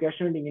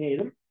കാൽക്കുലേഷൻ വേണ്ടി ഇങ്ങനെ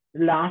എഴുതും.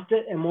 ലാസ്റ്റ്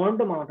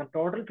എമൗണ്ട് മാത്രം,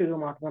 ടോട്ടൽ ഫിഗർ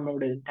മാത്രം നമ്മൾ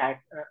ഇവിടെ എഴുതും.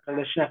 ടാക്സ്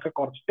റിഡക്ഷൻ ഒക്കെ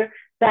കുറച്ചിട്ട്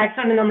ടാക്സ്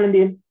ആണെങ്കിൽ നമ്മൾ എന്ത്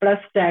ചെയ്യും?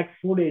 പ്ലസ് ടാക്സ്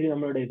കൂടി എഴുതി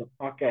നമ്മൾ ഇവിടെ എഴുതും.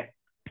 ഓക്കെ.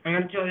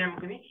 അങ്ങനെ ചോദ്യം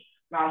നമുക്ക് ഇനി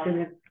ക്ലാസ്സിൽ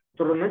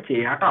തുടർന്ന്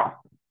ചെയ്യാം കേട്ടോ.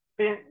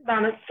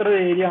 ഇതാണ് ഇത്ര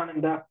ഏരിയ ആണ്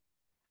എന്താ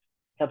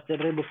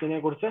സബ്സിഡറി ബുക്കിനെ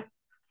കുറിച്ച്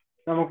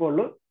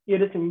നമുക്കുള്ളൂ. ഈ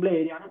ഒരു സിമ്പിൾ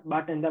ഏരിയ ആണ്.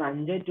 ബട്ട് എന്താണ്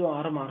 5 to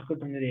 6 മാർക്ക്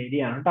കിട്ടുന്ന ഒരു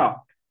ഏരിയ ആണ് കേട്ടോ.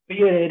 അപ്പൊ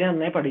ഈ ഒരു ഏരിയ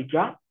നന്നായി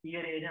പഠിക്കുക. ഈ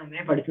ഒരു ഏരിയ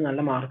നന്നായി പഠിച്ച്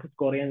നല്ല മാർക്ക്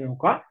സ്കോർ ചെയ്യാൻ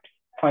നോക്കുക.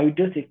 5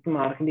 to 6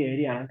 മാർക്കിന്റെ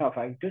ഏരിയ ആണ് കേട്ടോ.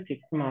 5 to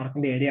 6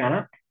 മാർക്കിന്റെ ഏരിയ ആണ്.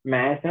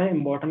 മാത്സിന്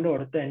ഇമ്പോർട്ടന്റ്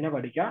കൊടുത്ത് തന്നെ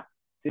പഠിക്കുക.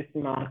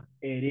 6 മാർക്ക്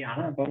ഏരിയ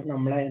ആണ്. അപ്പം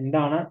നമ്മൾ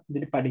എന്താണ്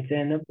ഇതിൽ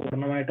പഠിച്ചതെന്ന്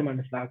പൂർണ്ണമായിട്ട്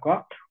മനസ്സിലാക്കുക.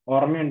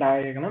 ഓർമ്മ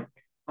ഉണ്ടായിരിക്കണം.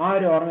 ആ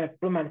ഒരു ഓർമ്മ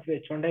എപ്പോഴും മനസ്സിൽ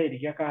വെച്ചുകൊണ്ടേ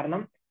ഇരിക്കുക.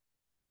 കാരണം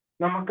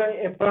നമുക്ക്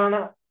എപ്പോഴാണ്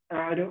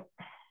ആ ഒരു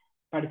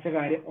പഠിച്ച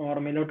കാര്യം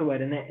ഓർമ്മയിലോട്ട്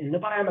വരുന്നത് എന്ന്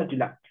പറയാൻ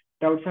പറ്റില്ല.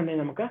 ഡൗട്ട്സ്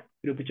ഉണ്ടെങ്കിൽ നമുക്ക്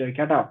ഗ്രൂപ്പിൽ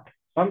ചോദിക്കാം കേട്ടോ.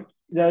 അപ്പം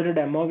ഇതൊരു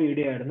ഡെമോ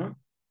വീഡിയോ ആയിരുന്നു.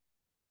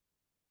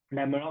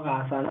 ഡെമോ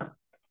ക്ലാസ് ആണ്.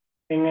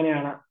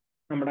 എങ്ങനെയാണ്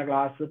നമ്മുടെ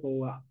ക്ലാസ്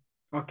പോവുക?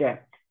 ഓക്കെ.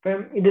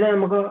 അപ്പം ഇതിൽ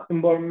നമുക്ക്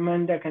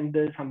ഇമ്പ്രൂവ്മെന്റ് ഒക്കെ എന്ത്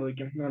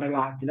സംഭവിക്കും? നമ്മുടെ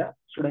ക്ലാസ്സിൽ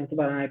സ്റ്റുഡൻസ്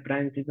പറയുന്ന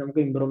അഭിപ്രായം അനുസരിച്ച്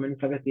നമുക്ക്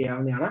ഇമ്പ്രൂവ്മെന്റ്സ് ഒക്കെ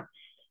ചെയ്യാവുന്നതാണ്.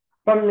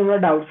 അപ്പം നിങ്ങൾ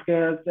ഡൗട്ട്സ്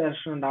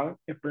സെഷൻ ഉണ്ടാവും.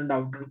 എപ്പോഴും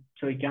ഡൗട്ട്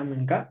ചോദിക്കാം.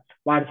 നിങ്ങൾക്ക്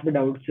വാട്സപ്പ്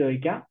ഡൗട്ട്സ്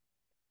ചോദിക്കാം.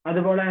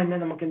 അതുപോലെ തന്നെ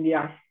നമുക്ക് എന്ത്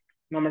ചെയ്യാം?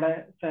 നമ്മുടെ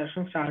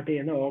സെഷൻ സ്റ്റാർട്ട്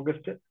ചെയ്യുന്നത്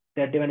August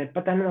 31.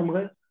 ഇപ്പൊ തന്നെ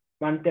നമുക്ക്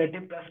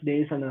 130+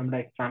 ഡേയ്സ് ഉണ്ട് നമ്മുടെ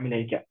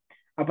എക്സാമിലേക്ക്.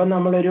 അപ്പൊ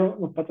നമ്മളൊരു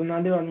 31-ാം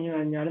തീയതി പറഞ്ഞു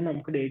കഴിഞ്ഞാൽ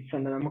നമുക്ക് ഡേറ്റ്സ്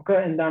ഉണ്ട്. നമുക്ക്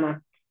എന്താണ്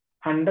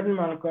 100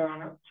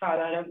 മാർക്കാണ്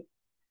സാധാരണ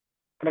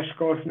ക്രഷ്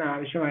കോഴ്സിന്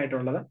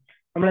ആവശ്യമായിട്ടുള്ളത്.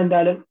 നമ്മൾ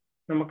എന്തായാലും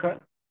നമുക്ക്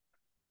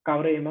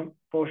കവർ ചെയ്യുമ്പം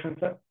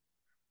പോർഷൻസ്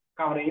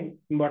കവർ ചെയ്യും.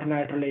 ഇമ്പോർട്ടന്റ്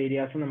ആയിട്ടുള്ള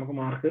ഏരിയാസ് നമുക്ക്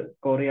മാർക്ക്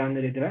സ്കോർ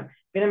ചെയ്യാവുന്ന രീതിയിൽ.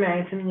 പിന്നെ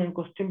മാത്സിന് ഞാൻ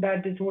ക്വസ്റ്റ്യൻ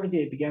പ്രാക്ടീസും കൂടി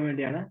ചെയ്യിപ്പിക്കാൻ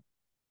വേണ്ടിയാണ്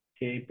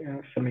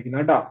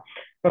ശ്രമിക്കുന്നത് കേട്ടോ.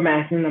 ഇപ്പൊ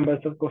മാക്സിമം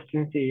നമ്പേഴ്സ് ഓഫ്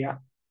ക്വസ്റ്റ്യൻസ് ചെയ്യുക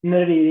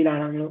എന്നൊരു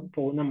രീതിയിലാണ് നമ്മൾ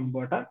പോകുന്ന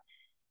മുമ്പോട്ട്.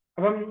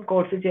 അപ്പം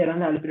കോഴ്സിൽ ചേരാൻ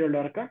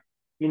താല്പര്യമുള്ളവർക്ക്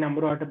ഈ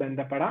നമ്പറുമായിട്ട്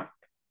ബന്ധപ്പെടാം.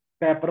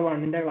 പേപ്പർ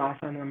 1ന്റെ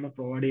ക്ലാസ് ആണ് നമ്മൾ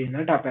പ്രൊവൈഡ്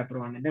ചെയ്യുന്നത് കേട്ടോ. പേപ്പർ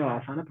 1ന്റെ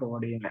ക്ലാസ് ആണ്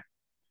പ്രൊവൈഡ് ചെയ്യുന്നത്.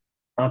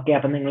 ഓക്കെ.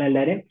 അപ്പൊ നിങ്ങൾ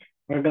എല്ലാവരും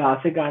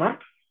ക്ലാസ്സിൽ കാണാം.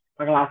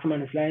 അപ്പൊ ക്ലാസ്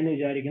മനസ്സിലായെന്ന്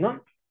വിചാരിക്കുന്നു.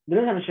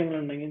 ഇതിന് സംശയങ്ങൾ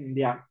ഉണ്ടെങ്കിൽ എന്ത്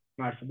ചെയ്യാം?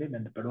 വാട്സപ്പിൽ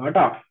ബന്ധപ്പെടുക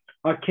കേട്ടോ.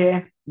 Okay.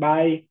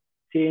 By.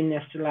 See you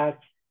next class.